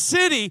to a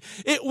city,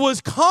 it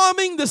was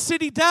calming the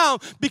city down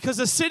because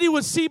the city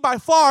would see by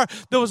far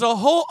there was a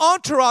whole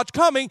entourage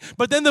coming,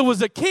 but then there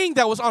was a king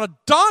that was on a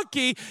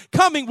donkey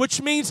coming,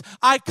 which means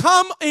I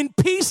come in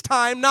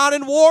peacetime, not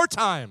in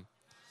wartime.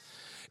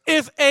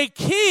 If a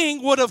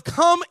king would have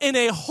come in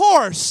a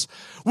horse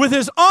with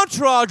his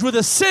entourage, with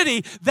a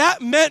city,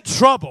 that meant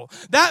trouble.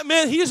 That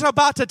meant he's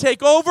about to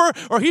take over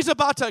or he's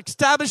about to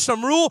establish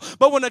some rule.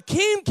 But when a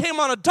king came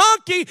on a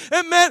donkey,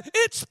 it meant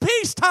it's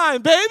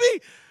peacetime,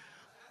 baby.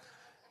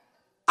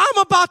 I'm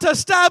about to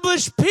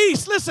establish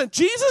peace. Listen,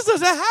 Jesus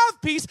doesn't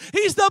have peace.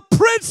 He's the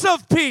Prince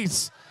of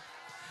Peace.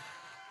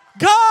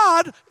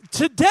 God,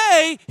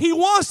 today, he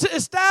wants to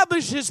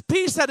establish his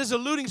peace that is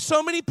eluding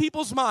so many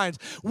people's minds.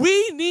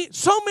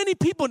 So many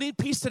people need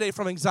peace today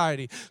from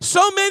anxiety.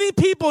 So many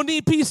people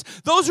need peace.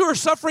 Those who are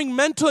suffering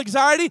mental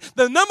anxiety,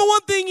 the number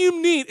one thing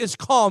you need is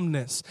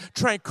calmness,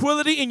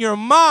 tranquility in your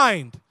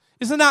mind.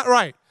 Isn't that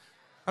right?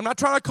 I'm not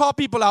trying to call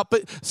people out,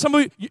 but some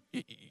of you,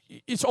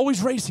 it's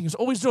always racing. It's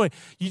always doing.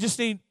 You just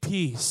need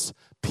peace.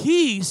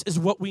 Peace is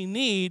what we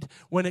need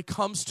when it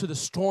comes to the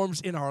storms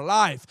in our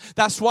life.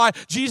 That's why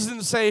Jesus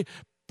didn't say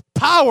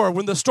power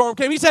when the storm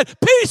came. He said,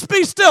 peace,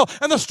 be still.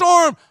 And the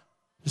storm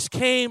just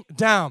came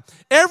down.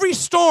 Every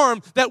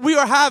storm that we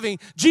are having,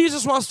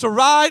 Jesus wants to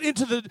ride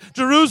into the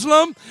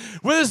Jerusalem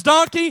with his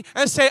donkey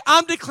and say,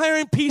 I'm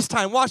declaring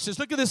peacetime. Watch this.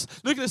 Look at this.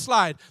 Look at this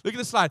slide. Look at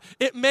this slide.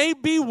 It may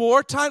be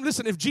wartime.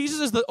 Listen, if Jesus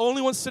is the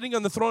only one sitting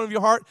on the throne of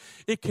your heart,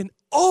 it can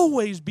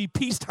always be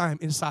peacetime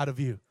inside of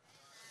you.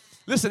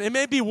 Listen, it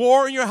may be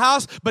war in your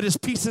house, but it's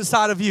peace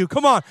inside of you.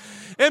 Come on.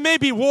 It may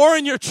be war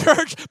in your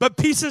church, but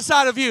peace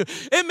inside of you.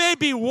 It may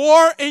be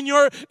war in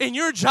your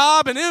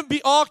job, and it'll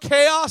be all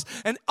chaos,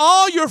 and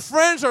all your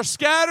friends are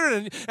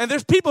scattered, and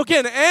there's people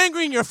getting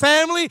angry in your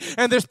family,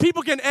 and there's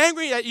people getting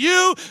angry at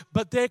you,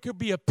 but there could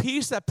be a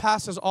peace that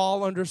passes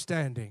all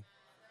understanding.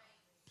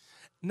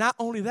 Not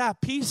only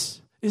that,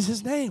 peace is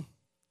his name.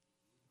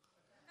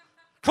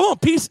 Come on,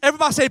 peace.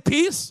 Everybody say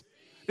peace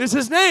is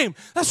his name.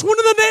 That's one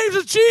of the names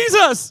of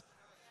Jesus.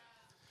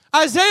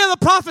 Isaiah the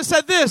prophet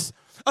said this,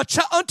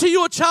 unto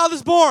you a child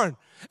is born,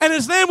 and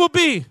his name will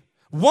be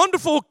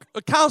Wonderful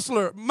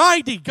Counselor,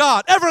 Mighty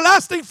God,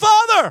 Everlasting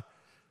Father,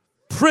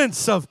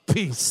 Prince of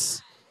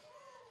Peace.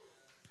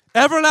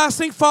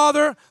 Everlasting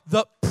Father,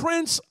 the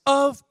Prince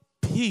of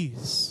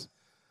Peace.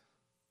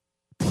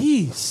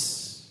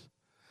 Peace.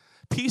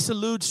 Peace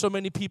eludes so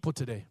many people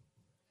today.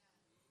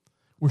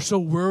 We're so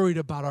worried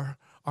about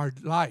our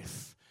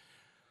life.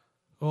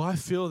 Oh, I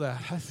feel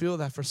that. I feel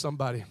that for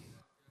somebody.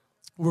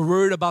 We're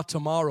worried about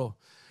tomorrow.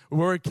 We're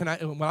worried,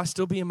 will I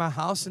still be in my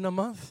house in a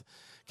month?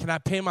 Can I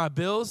pay my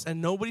bills? And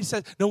no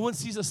one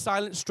sees a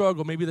silent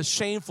struggle, maybe the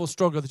shameful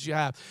struggle that you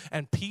have.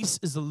 And peace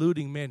is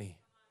eluding many.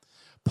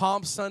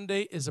 Palm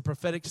Sunday is a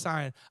prophetic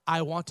sign.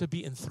 I want to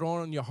be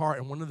enthroned in your heart.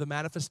 And one of the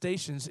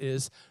manifestations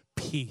is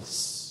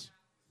peace.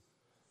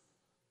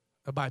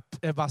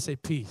 Everybody say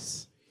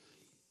peace.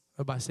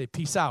 Everybody say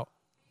peace out.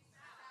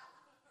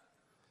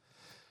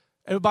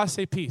 Everybody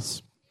say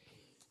peace.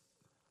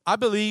 I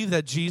believe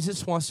that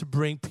Jesus wants to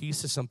bring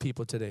peace to some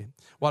people today.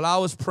 While I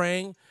was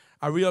praying,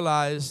 I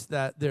realized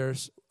that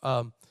there's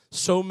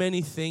so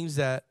many things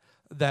that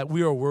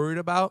we are worried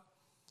about,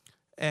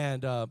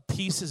 and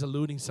peace is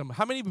eluding some.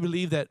 How many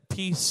believe that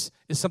peace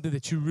is something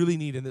that you really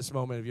need in this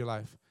moment of your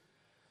life?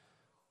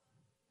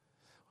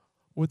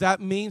 What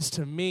that means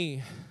to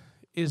me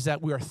is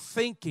that we are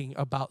thinking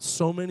about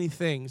so many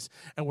things,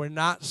 and we're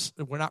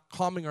not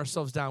calming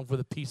ourselves down for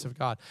the peace of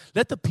God.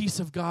 Let the peace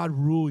of God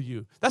rule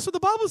you. That's what the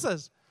Bible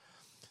says.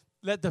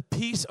 Let the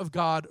peace of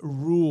God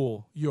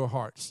rule your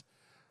hearts.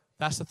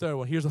 That's the third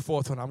one. Here's the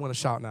fourth one. I'm going to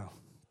shout now.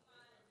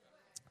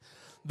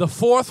 The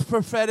fourth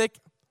prophetic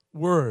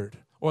word,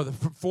 or the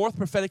fourth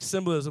prophetic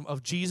symbolism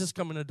of Jesus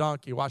coming a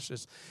donkey, watch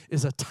this,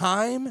 is a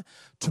time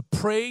to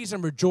praise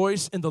and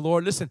rejoice in the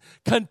Lord. Listen,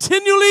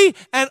 continually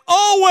and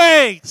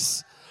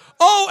always.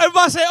 Oh,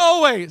 everybody say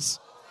always.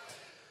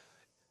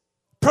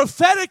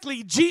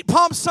 Prophetically,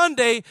 Palm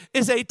Sunday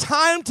is a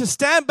time to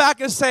stand back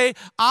and say,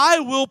 I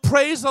will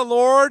praise the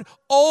Lord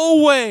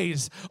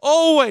always.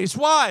 Always.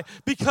 Why?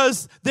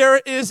 Because there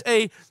is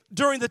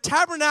during the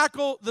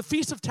tabernacle, the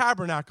Feast of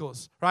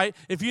Tabernacles, right?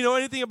 If you know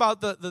anything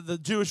about the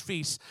Jewish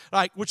feast,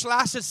 like, which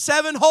lasted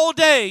 7 whole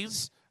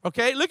days,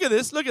 okay? Look at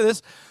this.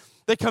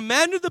 They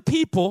commanded the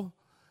people,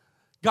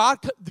 God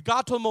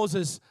told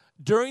Moses,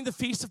 during the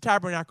Feast of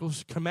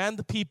Tabernacles, command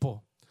the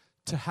people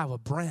to have a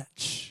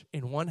branch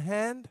in one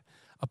hand,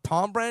 a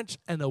palm branch,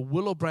 and a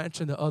willow branch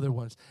in the other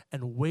ones,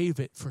 and wave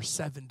it for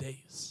 7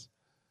 days.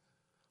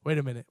 Wait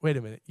a minute.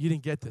 You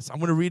didn't get this. I'm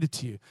going to read it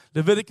to you.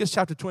 Leviticus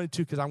chapter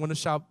 22, because I want to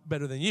shout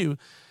better than you.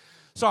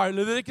 Sorry,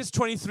 Leviticus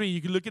 23.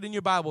 You can look it in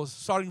your Bibles,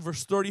 starting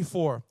verse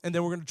 34, and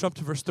then we're going to jump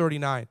to verse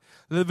 39.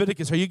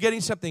 Leviticus, are you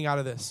getting something out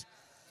of this?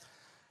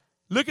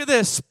 Look at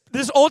this.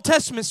 This Old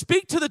Testament.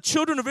 Speak to the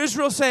children of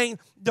Israel, saying,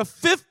 the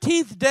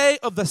 15th day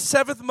of the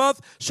 7th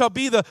month shall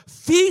be the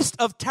Feast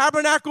of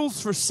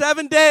Tabernacles for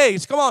 7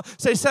 days. Come on,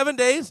 say 7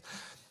 days.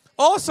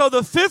 Also,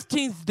 the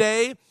 15th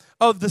day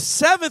of the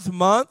 7th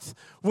month,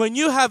 when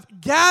you have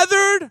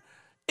gathered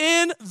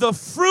in the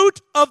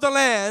fruit of the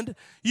land,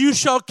 you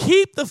shall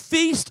keep the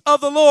feast of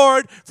the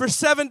Lord for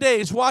 7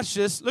 days. Watch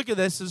this. Look at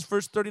this. This is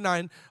verse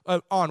 39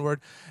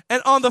 onward.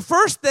 And on the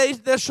first day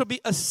there shall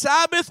be a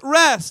Sabbath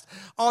rest.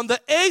 On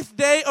the 8th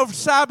day of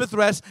Sabbath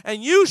rest,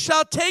 and you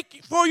shall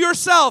take for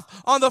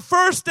yourself on the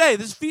first day,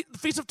 this is the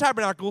Feast of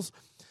Tabernacles,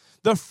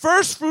 the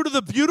first fruit of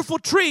the beautiful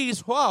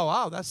trees.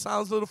 Wow, that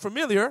sounds a little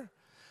familiar.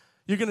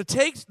 You're going to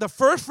take the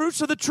first fruits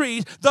of the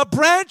trees, the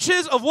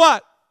branches of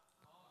what?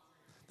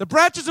 The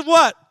branches of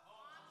what?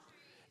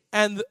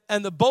 And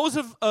the boughs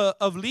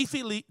of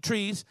leafy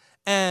trees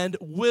and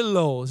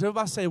willows.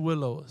 Everybody say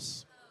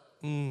willows.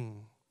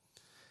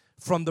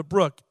 From the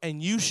brook.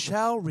 And you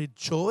shall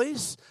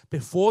rejoice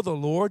before the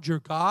Lord your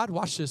God.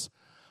 Watch this.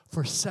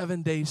 For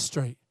 7 days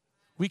straight.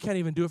 We can't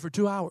even do it for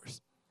 2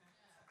 hours.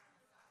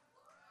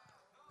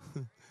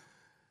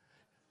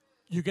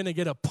 You're going to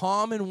get a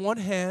palm in one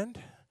hand,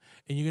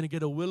 and you're going to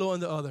get a willow in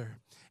the other.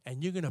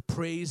 And you're going to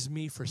praise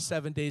me for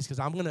 7 days, because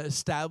I'm going to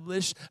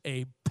establish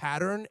a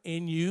pattern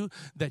in you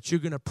that you're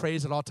going to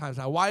praise at all times.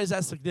 Now, why is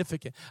that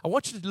significant? I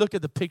want you to look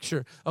at the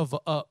picture of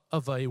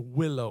a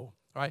willow.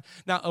 All right.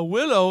 Now, a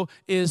willow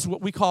is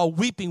what we call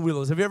weeping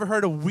willows. Have you ever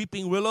heard of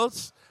weeping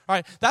willows? All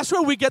right. That's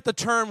where we get the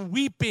term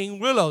weeping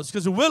willows,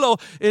 because a willow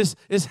is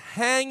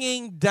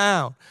hanging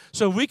down.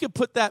 So we could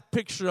put that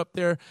picture up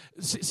there.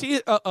 See,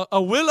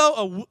 a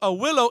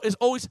willow is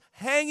always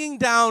hanging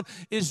down,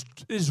 is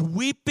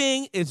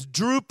weeping, is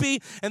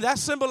droopy, and that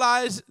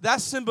symbolize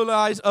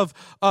of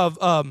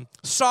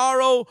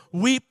sorrow,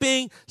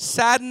 weeping,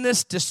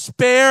 sadness,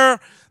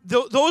 despair.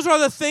 Those are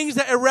the things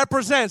that it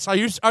represents. Are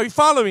you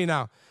following me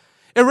now?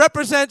 It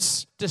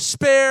represents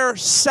despair,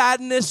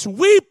 sadness,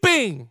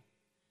 weeping.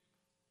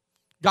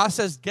 God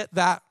says, get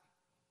that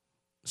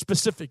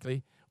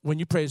specifically when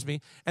you praise me.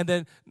 And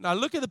then, now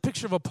look at the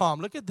picture of a palm.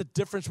 Look at the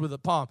difference with a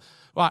palm.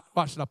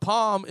 Watch, the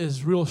palm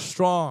is real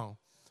strong,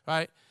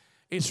 right?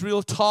 It's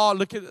real tall.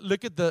 Look at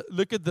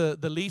the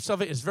leaves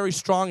of it. It's very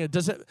strong. It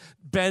doesn't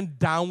bend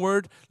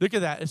downward. Look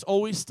at that. It's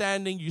always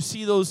standing. You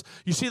see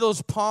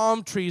those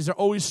palm trees are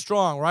always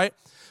strong, right?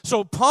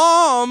 So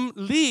palm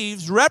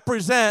leaves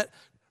represent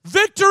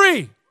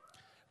victory,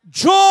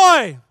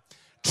 joy,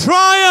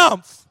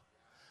 triumph.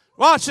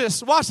 Watch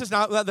this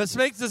now. Let's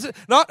make this.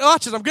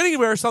 Watch this. I'm getting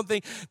aware of something.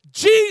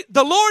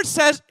 The Lord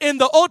says in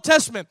the Old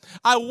Testament,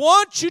 I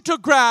want you to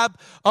grab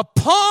a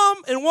palm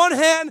in one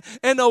hand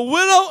and a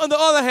willow in the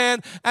other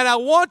hand, and I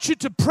want you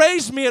to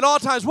praise me at all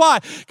times. Why?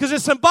 Because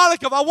it's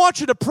symbolic of I want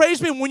you to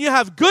praise me when you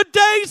have good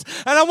days,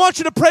 and I want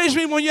you to praise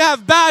me when you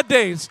have bad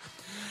days.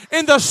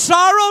 In the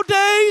sorrow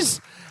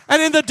days,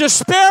 and in the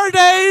despair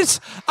days,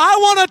 I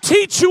want to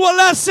teach you a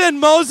lesson,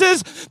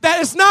 Moses, that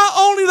it's not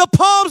only the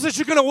palms that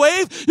you're going to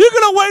wave, you're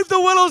going to wave the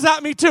willows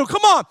at me too.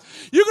 Come on.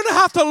 You're going to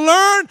have to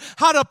learn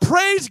how to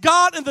praise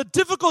God in the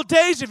difficult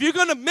days if you're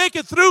going to make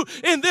it through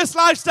in this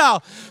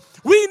lifestyle.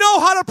 We know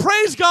how to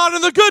praise God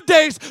in the good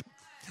days.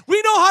 We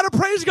know how to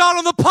praise God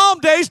on the palm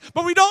days,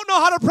 but we don't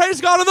know how to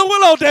praise God on the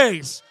willow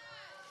days.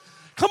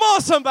 Come on,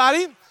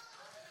 somebody.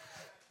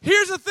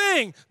 Here's the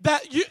thing,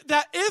 that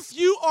if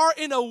you are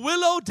in a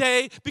willow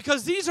day,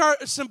 because these are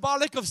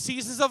symbolic of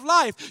seasons of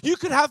life, you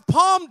could have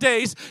palm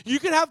days.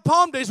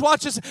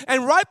 Watch this.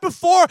 And right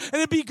before, and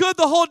it'd be good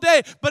the whole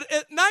day. But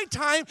at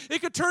nighttime,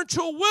 it could turn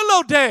to a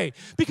willow day,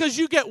 because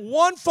you get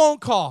one phone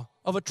call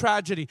of a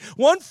tragedy,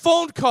 one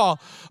phone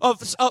call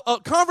of a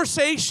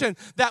conversation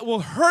that will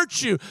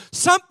hurt you,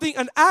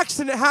 an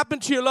accident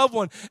happened to your loved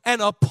one,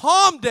 and a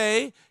palm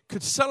day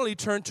could suddenly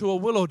turn to a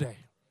willow day.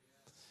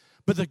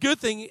 But the good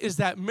thing is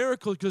that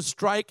miracles could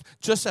strike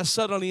just as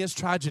suddenly as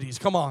tragedies.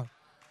 Come on.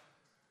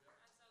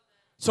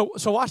 So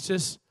watch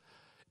this.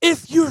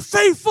 If you're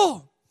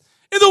faithful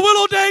in the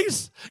willow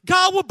days,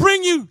 God will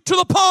bring you to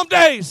the palm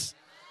days.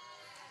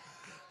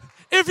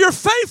 If you're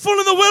faithful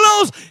in the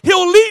willows,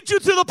 He'll lead you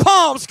to the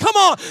palms. Come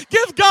on.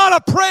 Give God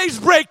a praise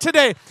break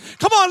today.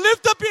 Come on.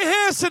 Lift up your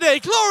hands today.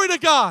 Glory to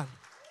God.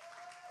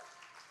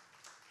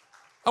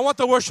 I want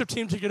the worship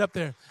team to get up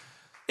there.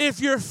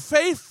 If you're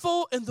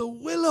faithful in the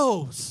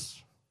willows,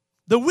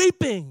 the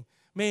weeping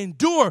may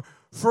endure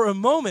for a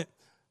moment,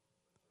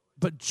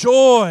 but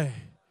joy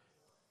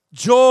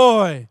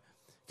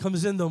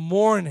comes in the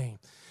morning.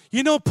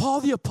 You know,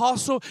 Paul the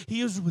Apostle,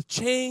 he was with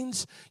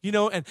chains, you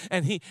know, and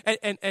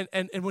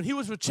when he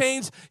was with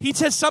chains, he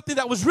said something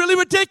that was really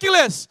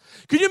ridiculous.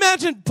 Could you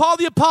imagine Paul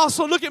the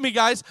Apostle? Look at me,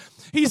 guys.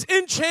 He's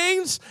in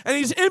chains and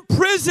he's in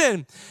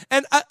prison.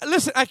 And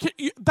listen,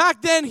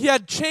 back then he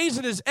had chains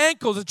in his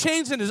ankles and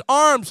chains in his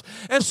arms.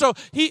 And so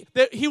they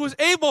were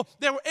able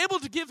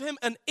to give him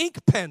an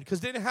ink pen, because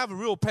they didn't have a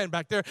real pen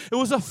back there. It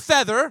was a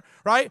feather,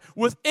 right,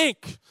 with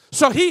ink.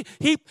 So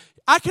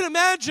I can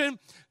imagine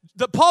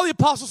Paul the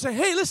Apostle saying,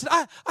 hey, listen,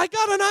 I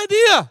got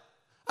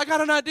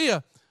an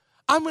idea.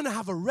 I'm going to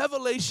have a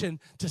revelation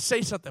to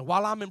say something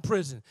while I'm in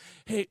prison.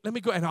 Hey, let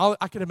me go. And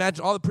I can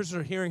imagine all the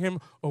prisoners are hearing him.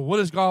 Oh, what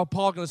is Paul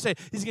going to say?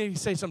 He's going to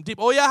say something deep.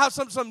 Oh, yeah, I have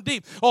something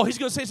deep. Oh, he's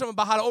going to say something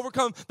about how to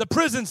overcome the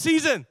prison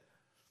season.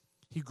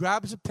 He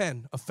grabs a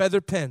pen, a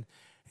feather pen.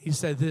 He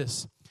said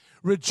this,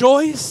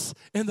 rejoice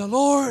in the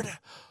Lord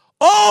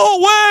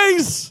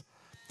always.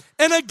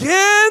 And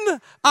again,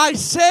 I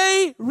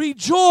say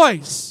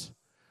rejoice.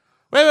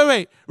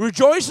 Wait.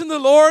 Rejoice in the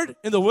Lord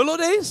in the willow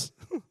days?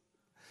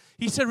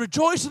 He said,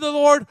 rejoice in the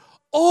Lord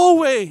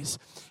always.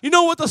 You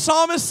know what the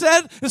psalmist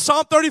said in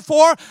Psalm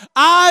 34?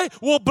 I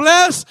will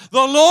bless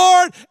the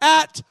Lord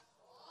at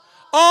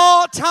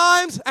all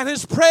times, and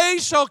His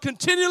praise shall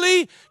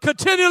continually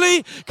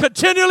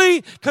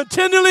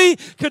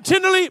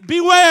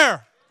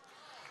beware.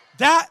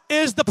 That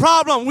is the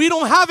problem. We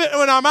don't have it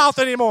in our mouth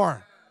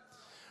anymore.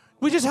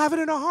 We just have it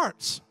in our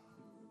hearts.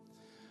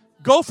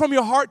 Go from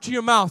your heart to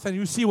your mouth and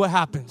you see what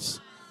happens.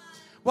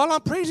 While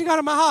I'm praising God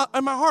in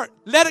my heart,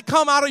 let it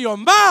come out of your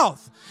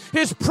mouth.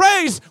 His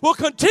praise will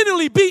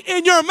continually be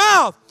in your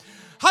mouth.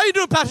 How you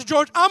doing, Pastor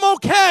George? I'm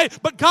okay,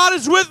 but God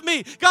is with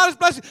me. God is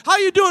blessing. How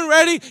you doing,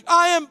 Reddy?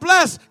 I am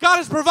blessed. God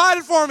has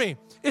provided for me.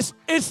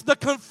 It's the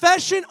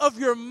confession of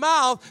your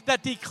mouth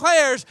that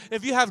declares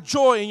if you have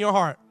joy in your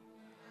heart.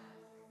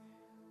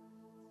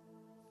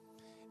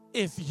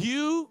 If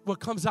what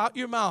comes out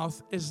your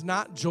mouth is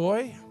not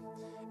joy,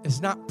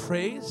 is not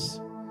praise,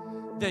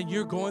 then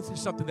you're going through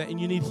something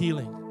and you need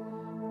healing.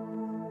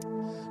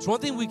 So one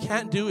thing we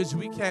can't do is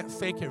we can't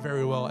fake it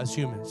very well as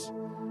humans.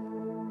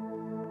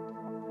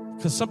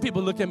 Because some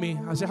people look at me,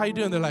 I say, how you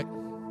doing? They're like,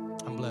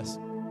 I'm blessed.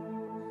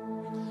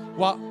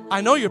 Well,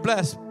 I know you're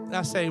blessed. And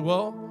I say,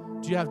 well,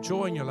 do you have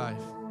joy in your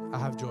life? I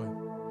have joy.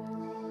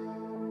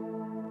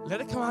 Let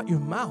it come out your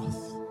mouth.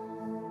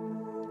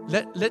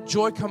 Let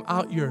joy come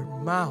out your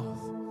mouth.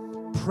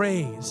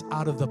 Praise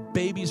out of the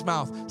baby's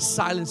mouth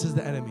silences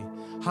the enemy.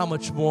 How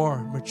much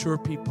more mature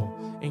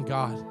people in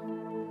God?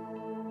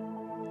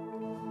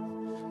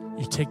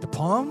 You take the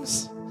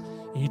palms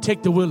and you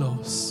take the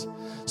willows.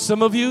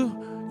 Some of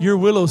you, you're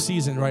willow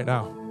season right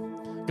now.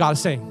 God is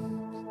saying,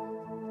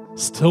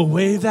 still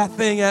wave that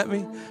thing at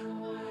me.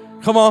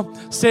 Come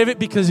on, save it,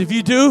 because if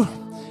you do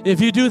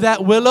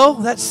that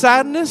willow, that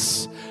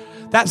sadness,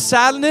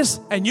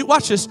 and you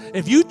watch this,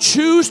 if you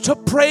choose to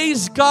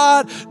praise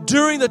God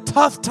during the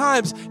tough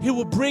times, He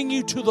will bring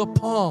you to the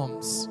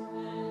palms.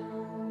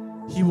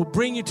 He will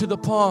bring you to the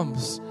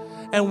palms.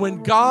 And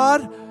when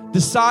God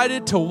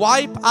decided to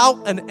wipe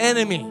out an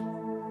enemy,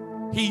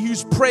 He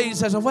used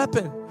praise as a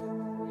weapon.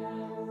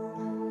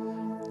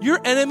 Your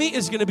enemy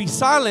is going to be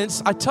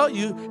silenced, I tell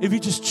you, if you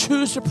just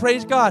choose to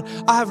praise God.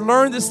 I have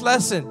learned this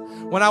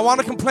lesson. When I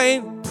want to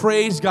complain,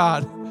 praise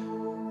God.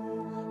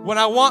 When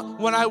I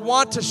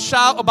want to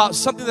shout about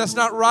something that's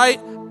not right,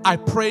 I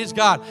praise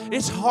God.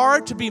 It's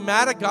hard to be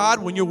mad at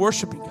God when you're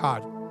worshiping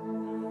God.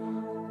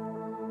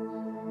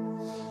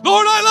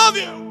 Lord, I love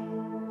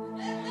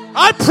you.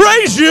 I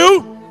praise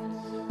you.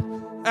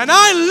 And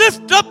I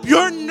lift up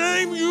your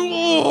name.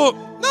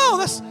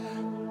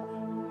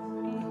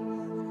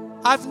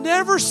 I've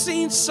never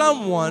seen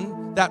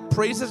someone that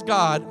praises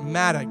God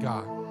mad at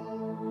God.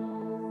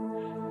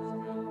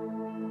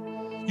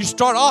 You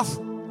start off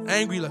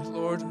angry, like,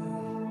 Lord,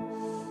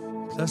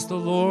 bless the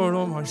Lord,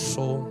 oh my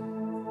soul.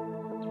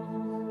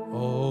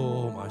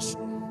 Oh my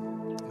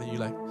soul. And then you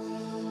like,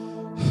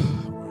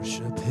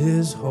 worship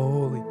His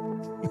holy.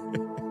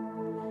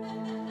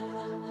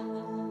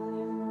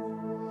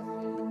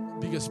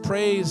 Because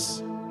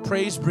praise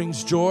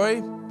brings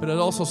joy, but it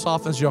also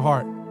softens your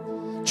heart.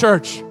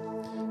 Church,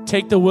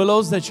 take the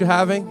willows that you're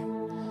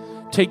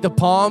having, take the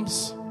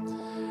palms,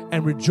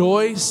 and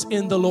rejoice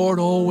in the Lord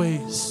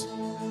always.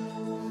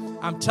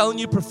 I'm telling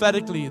you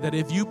prophetically that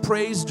if you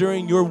praise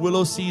during your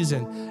willow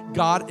season,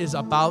 God is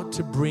about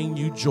to bring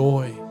you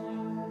joy.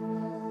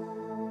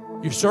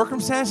 Your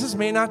circumstances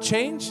may not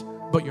change,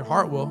 but your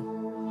heart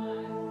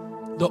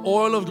will. The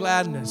oil of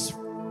gladness.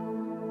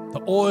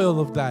 The oil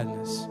of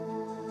gladness.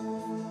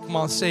 Come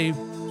on, say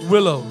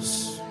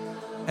willows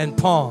and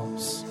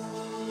palms.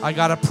 I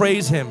got to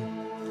praise Him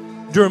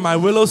during my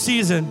willow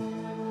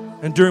season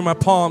and during my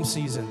palm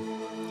season.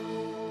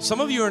 Some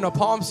of you are in a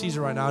palm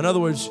season right now. In other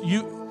words,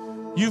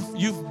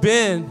 you've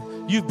been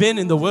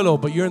in the willow,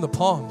 but you're in the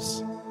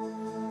palms.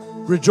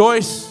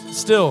 Rejoice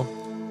still,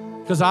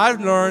 because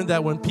I've learned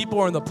that when people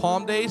are in the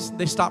palm days,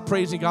 they stop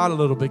praising God a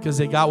little bit because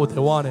they got what they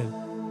wanted.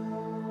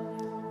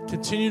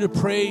 Continue to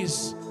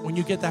praise when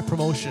you get that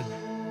promotion.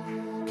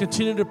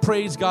 Continue to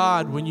praise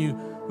God when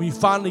you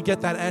finally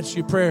get that answer to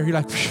your prayer. You're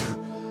like,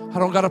 I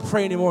don't got to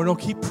pray anymore. No,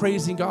 keep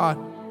praising God.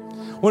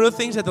 One of the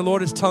things that the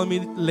Lord is telling me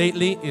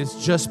lately is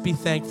just be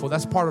thankful.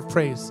 That's part of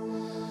praise.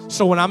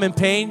 So when I'm in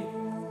pain,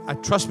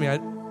 trust me,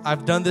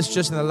 I've done this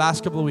just in the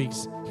last couple of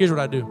weeks. Here's what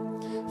I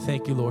do.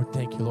 Thank you, Lord.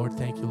 Thank you, Lord.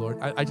 Thank you, Lord.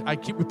 I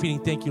keep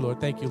repeating, thank you,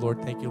 Lord. Thank you,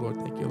 Lord. Thank you, Lord.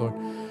 Thank you, Lord.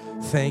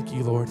 Thank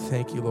you, Lord.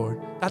 Thank you, Lord.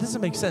 That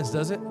doesn't make sense,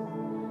 does it?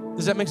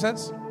 Does that make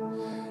sense?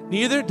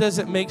 Neither does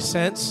it make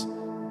sense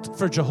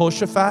for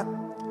Jehoshaphat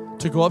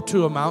to go up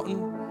to a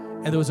mountain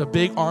and there was a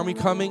big army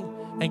coming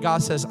and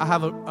God says, I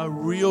have a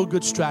real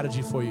good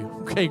strategy for you.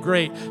 Okay,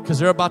 great, because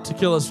they're about to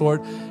kill us,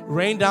 Lord.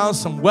 Rain down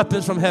some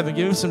weapons from heaven.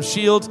 Give me some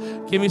shields.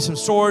 Give me some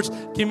swords.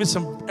 Give me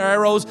some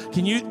arrows.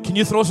 Can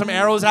you throw some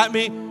arrows at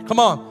me? Come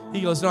on.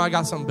 He goes, no, I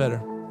got something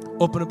better.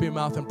 Open up your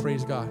mouth and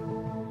praise God.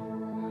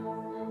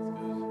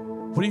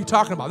 What are you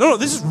talking about? No,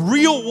 this is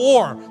real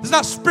war. This is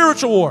not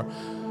spiritual war.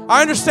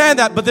 I understand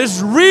that, but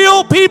there's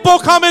real people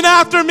coming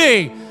after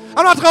me.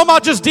 I'm not talking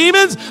about just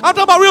demons. I'm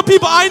talking about real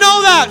people. I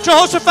know that.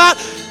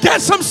 Jehoshaphat, get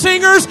some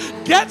singers,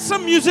 get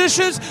some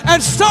musicians,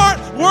 and start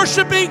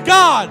worshiping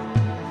God.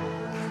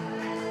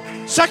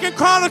 2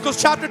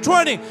 Chronicles chapter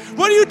 20.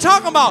 What are you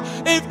talking about?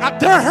 If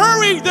they're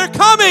hurrying, they're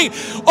coming.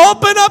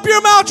 Open up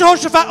your mouth,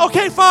 Jehoshaphat.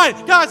 Okay, fine.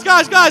 Guys,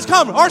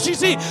 come.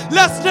 RCC,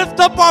 let's lift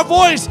up our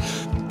voice.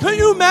 Can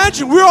you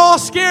imagine? We're all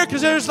scared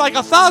because there's like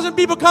 1,000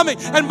 people coming.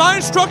 And my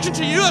instruction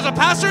to you as a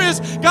pastor is,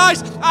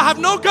 guys, I have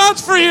no guns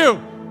for you.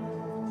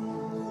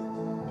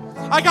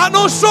 I got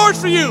no swords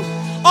for you.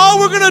 All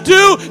we're going to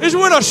do is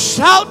we're going to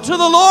shout to the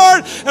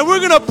Lord and we're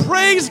going to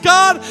praise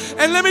God.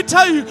 And let me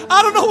tell you,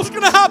 I don't know what's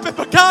going to happen,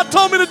 but God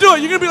told me to do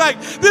it. You're going to be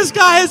like, this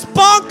guy is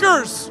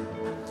bonkers.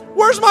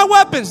 Where's my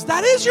weapons?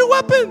 That is your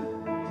weapon.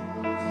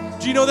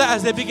 Do you know that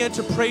as they began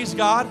to praise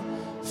God,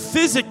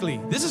 physically,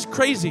 this is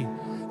crazy,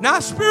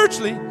 not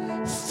spiritually,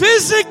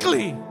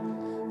 physically,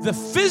 the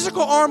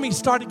physical army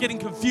started getting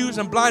confused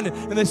and blinded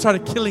and they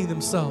started killing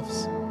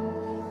themselves.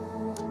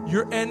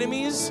 Your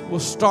enemies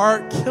will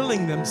start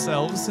killing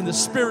themselves in the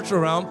spiritual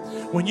realm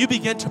when you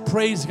begin to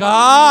praise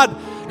God.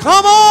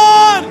 Come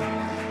on!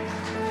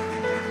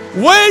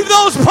 Wave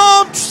those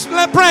palm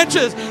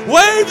branches.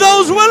 Wave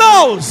those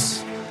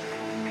willows.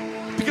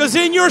 Because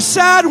in your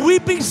sad,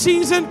 weeping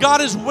season,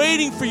 God is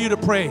waiting for you to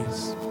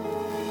praise.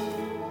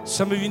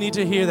 Some of you need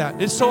to hear that.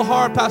 It's so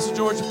hard, Pastor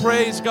George, to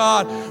praise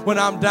God when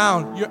I'm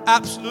down. You're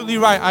absolutely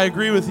right. I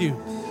agree with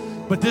you.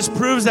 But this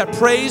proves that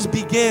praise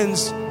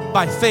begins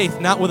by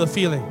faith, not with a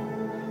feeling.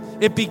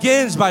 It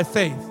begins by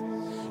faith.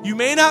 You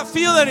may not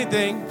feel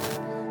anything,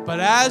 but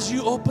as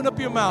you open up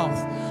your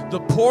mouth, the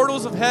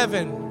portals of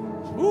heaven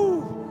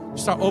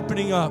start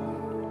opening up.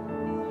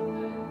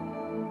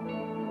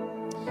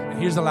 And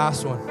here's the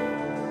last one.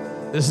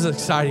 This is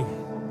exciting.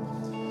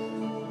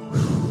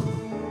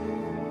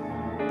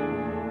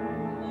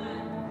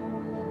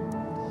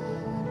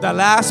 The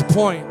last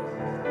point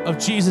of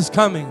Jesus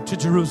coming to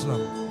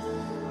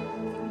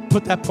Jerusalem.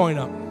 Put that point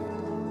up.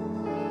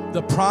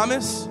 The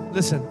promise,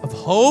 listen, of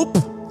hope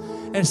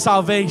and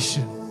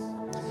salvation.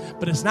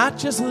 But it's not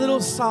just a little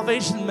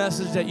salvation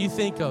message that you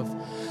think of.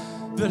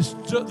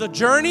 The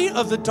journey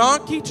of the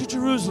donkey to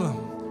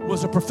Jerusalem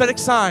was a prophetic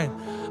sign.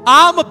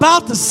 I'm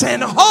about to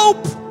send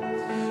hope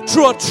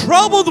to a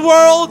troubled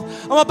world.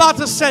 I'm about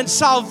to send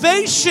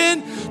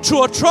salvation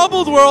to a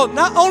troubled world,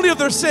 not only of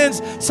their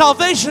sins,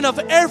 salvation of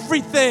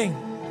everything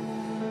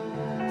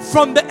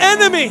from the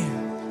enemy.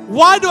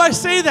 Why do I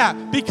say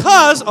that?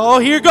 Because,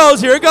 here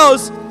it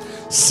goes.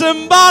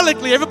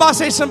 Symbolically, everybody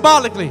say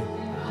symbolically.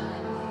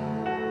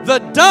 The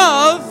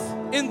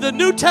dove in the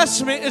New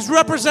Testament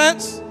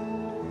represents.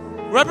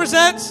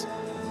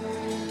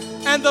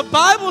 And the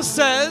Bible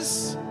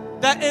says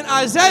that in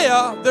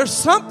Isaiah, there's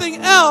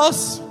something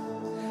else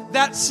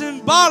that's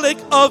symbolic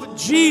of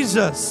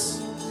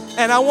Jesus.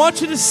 And I want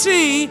you to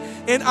see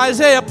in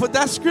Isaiah, put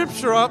that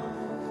scripture up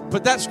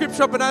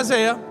in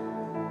Isaiah.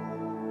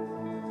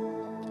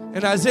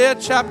 In Isaiah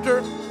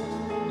chapter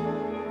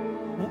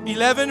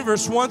 11,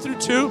 verse 1 through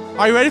 2.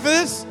 Are you ready for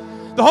this?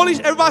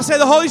 Everybody say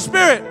the Holy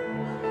Spirit.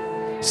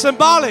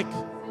 Symbolic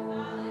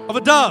of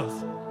a dove.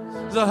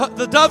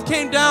 The dove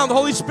came down. The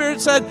Holy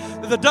Spirit said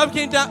that the dove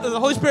came down, the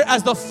Holy Spirit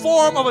as the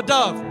form of a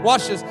dove.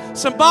 Watch this.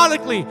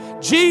 Symbolically,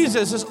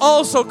 Jesus is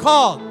also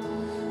called.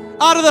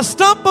 Out of the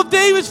stump of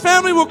David's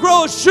family will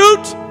grow a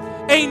shoot,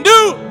 a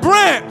new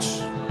branch.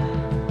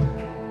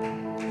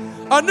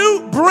 A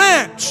new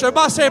branch.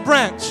 Everybody say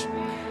branch.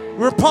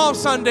 We're Palm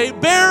Sunday,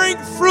 bearing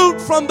fruit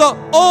from the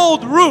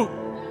old root.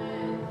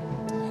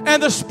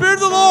 And the Spirit of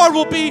the Lord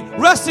will be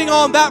resting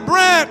on that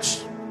branch.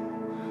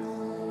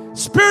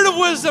 Spirit of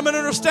wisdom and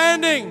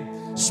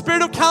understanding,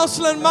 Spirit of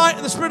counsel and might,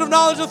 and the Spirit of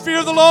knowledge and fear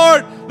of the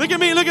Lord. Look at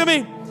me.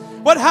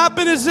 What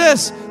happened is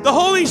this. The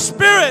Holy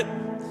Spirit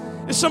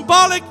is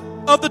symbolic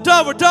of the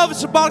dove, or dove is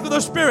symbolic of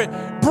the Spirit.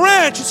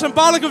 Branch is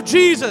symbolic of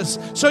Jesus.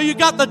 So you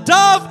got the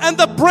dove and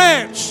the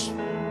branch.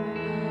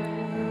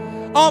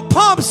 On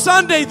Palm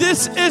Sunday,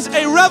 this is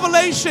a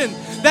revelation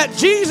that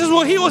Jesus,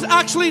 what he was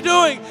actually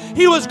doing,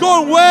 he was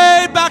going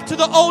way back to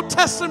the Old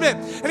Testament.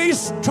 And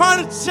he's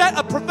trying to set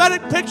a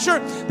prophetic picture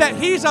that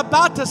he's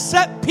about to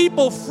set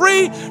people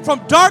free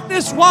from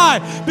darkness. Why?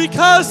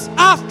 Because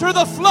after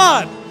the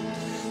flood,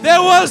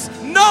 there was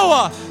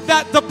Noah,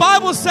 that the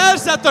Bible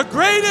says that the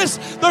greatest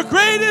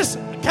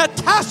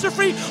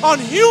catastrophe on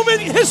human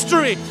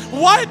history,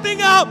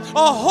 wiping out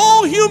a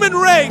whole human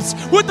race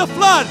with the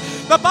flood.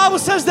 The Bible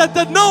says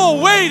that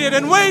Noah waited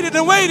and waited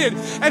and waited,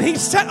 and he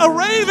sent a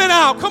raven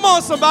out. Come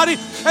on, somebody.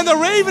 And the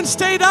raven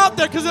stayed out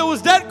there because it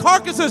was dead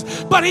carcasses,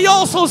 but he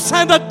also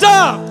sent a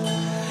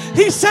dove.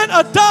 He sent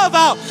a dove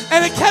out,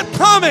 and it kept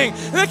coming,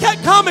 and it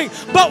kept coming.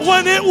 But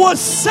when it was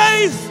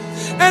safe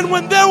and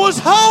when there was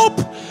hope,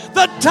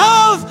 the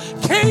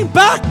dove came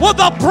back with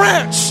a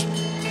branch.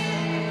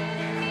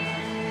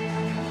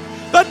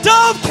 The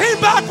dove came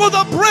back with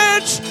a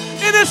branch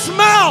in its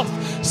mouth,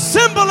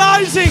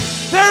 symbolizing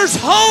there's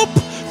hope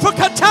for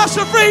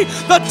catastrophe.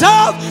 The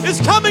dove is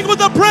coming with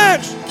a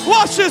branch.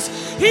 Watch this.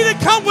 He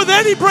didn't come with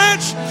any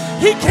branch.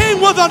 He came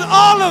with an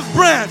olive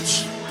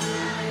branch.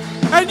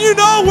 And you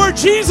know where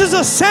Jesus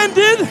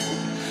ascended?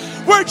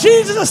 Where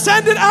Jesus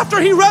ascended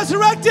after he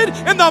resurrected?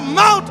 In the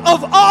Mount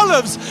of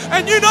Olives.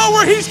 And you know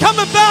where he's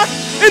coming back?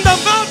 In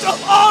the Mount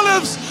of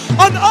Olives.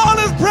 An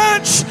olive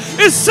branch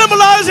is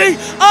symbolizing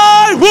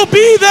I will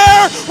be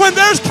there when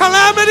there's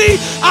calamity.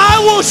 I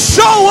will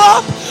show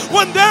up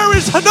when there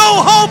is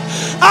no hope.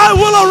 I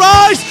will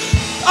arise.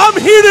 I'm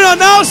here to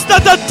announce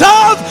that the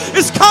dove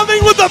is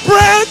coming with a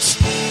branch.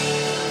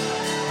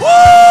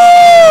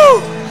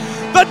 Woo!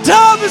 The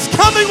dove is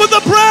coming with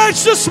a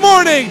branch this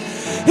morning.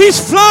 He's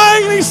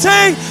flying and he's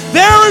saying,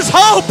 there is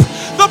hope.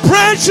 The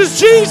branch is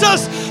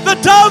Jesus. The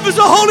dove is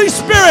the Holy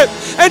Spirit.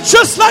 And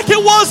just like it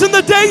was in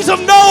the days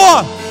of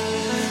Noah,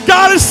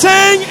 God is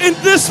saying in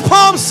this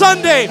Palm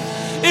Sunday,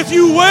 if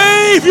you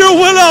wave your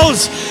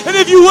willows and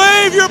if you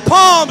wave your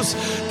palms,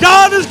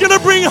 God is going to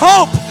bring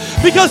hope,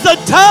 because the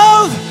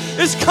dove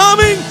is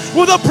coming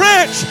with a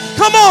branch.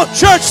 Come on,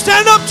 church,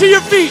 stand up to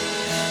your feet.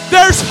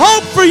 There's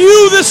hope for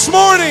you this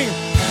morning.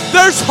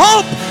 There's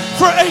hope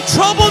for a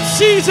troubled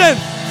season.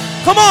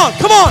 Come on,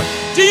 come on.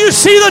 Do you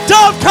see the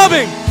dove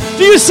coming?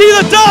 Do you see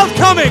the dove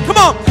coming? Come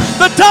on.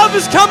 The dove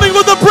is coming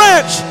with a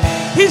branch.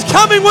 He's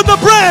coming with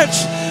a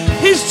branch.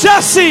 He's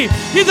Jesse.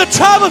 He's the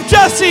tribe of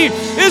Jesse.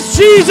 It's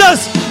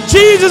Jesus.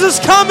 Jesus is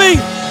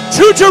coming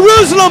to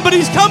Jerusalem, but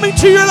he's coming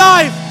to your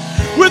life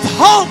with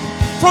hope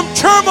from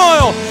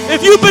turmoil.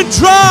 If you've been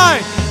dry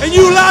and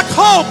you lack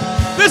hope,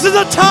 this is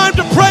a time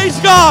to praise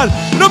God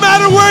no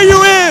matter where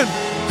you're in.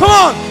 Come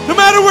on, no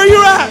matter where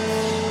you're at.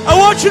 I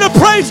want you to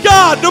praise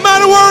God no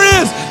matter where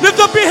it is.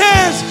 Lift up your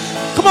hands.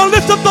 Come on,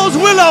 lift up those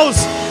willows.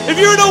 If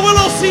you're in a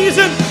willow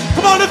season,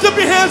 come on, lift up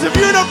your hands. If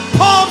you're in a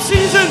palm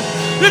season,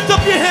 lift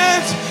up your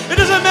hands.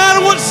 It doesn't matter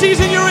what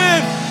season you're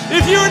in.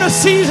 If you're in a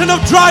season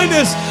of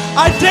dryness,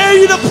 I dare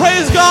you to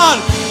praise God.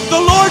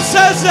 The Lord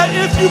says that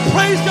if you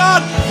praise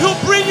God, he'll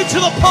bring you to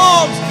the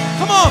palms.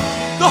 Come on,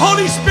 the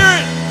Holy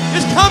Spirit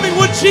is coming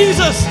with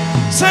Jesus,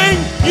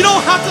 saying you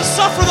don't have to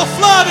suffer the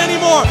flood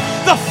anymore,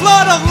 the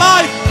flood of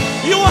life.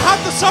 You won't have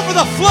to suffer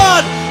the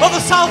flood of the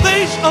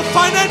salvation of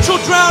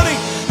financial drowning.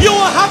 You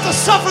won't have to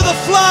suffer the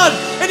flood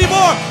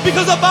anymore,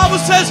 because the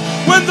Bible says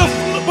when the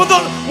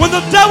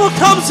devil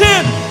comes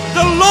in,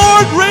 the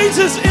Lord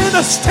raises in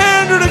a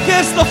standard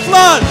against the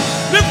flood.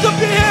 Lift up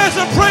your hands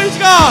and praise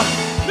God.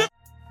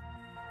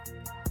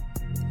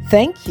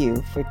 Thank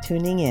you for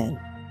tuning in.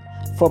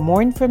 For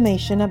more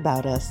information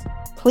about us,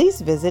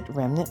 please visit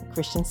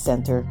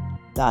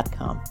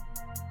remnantchristiancenter.com.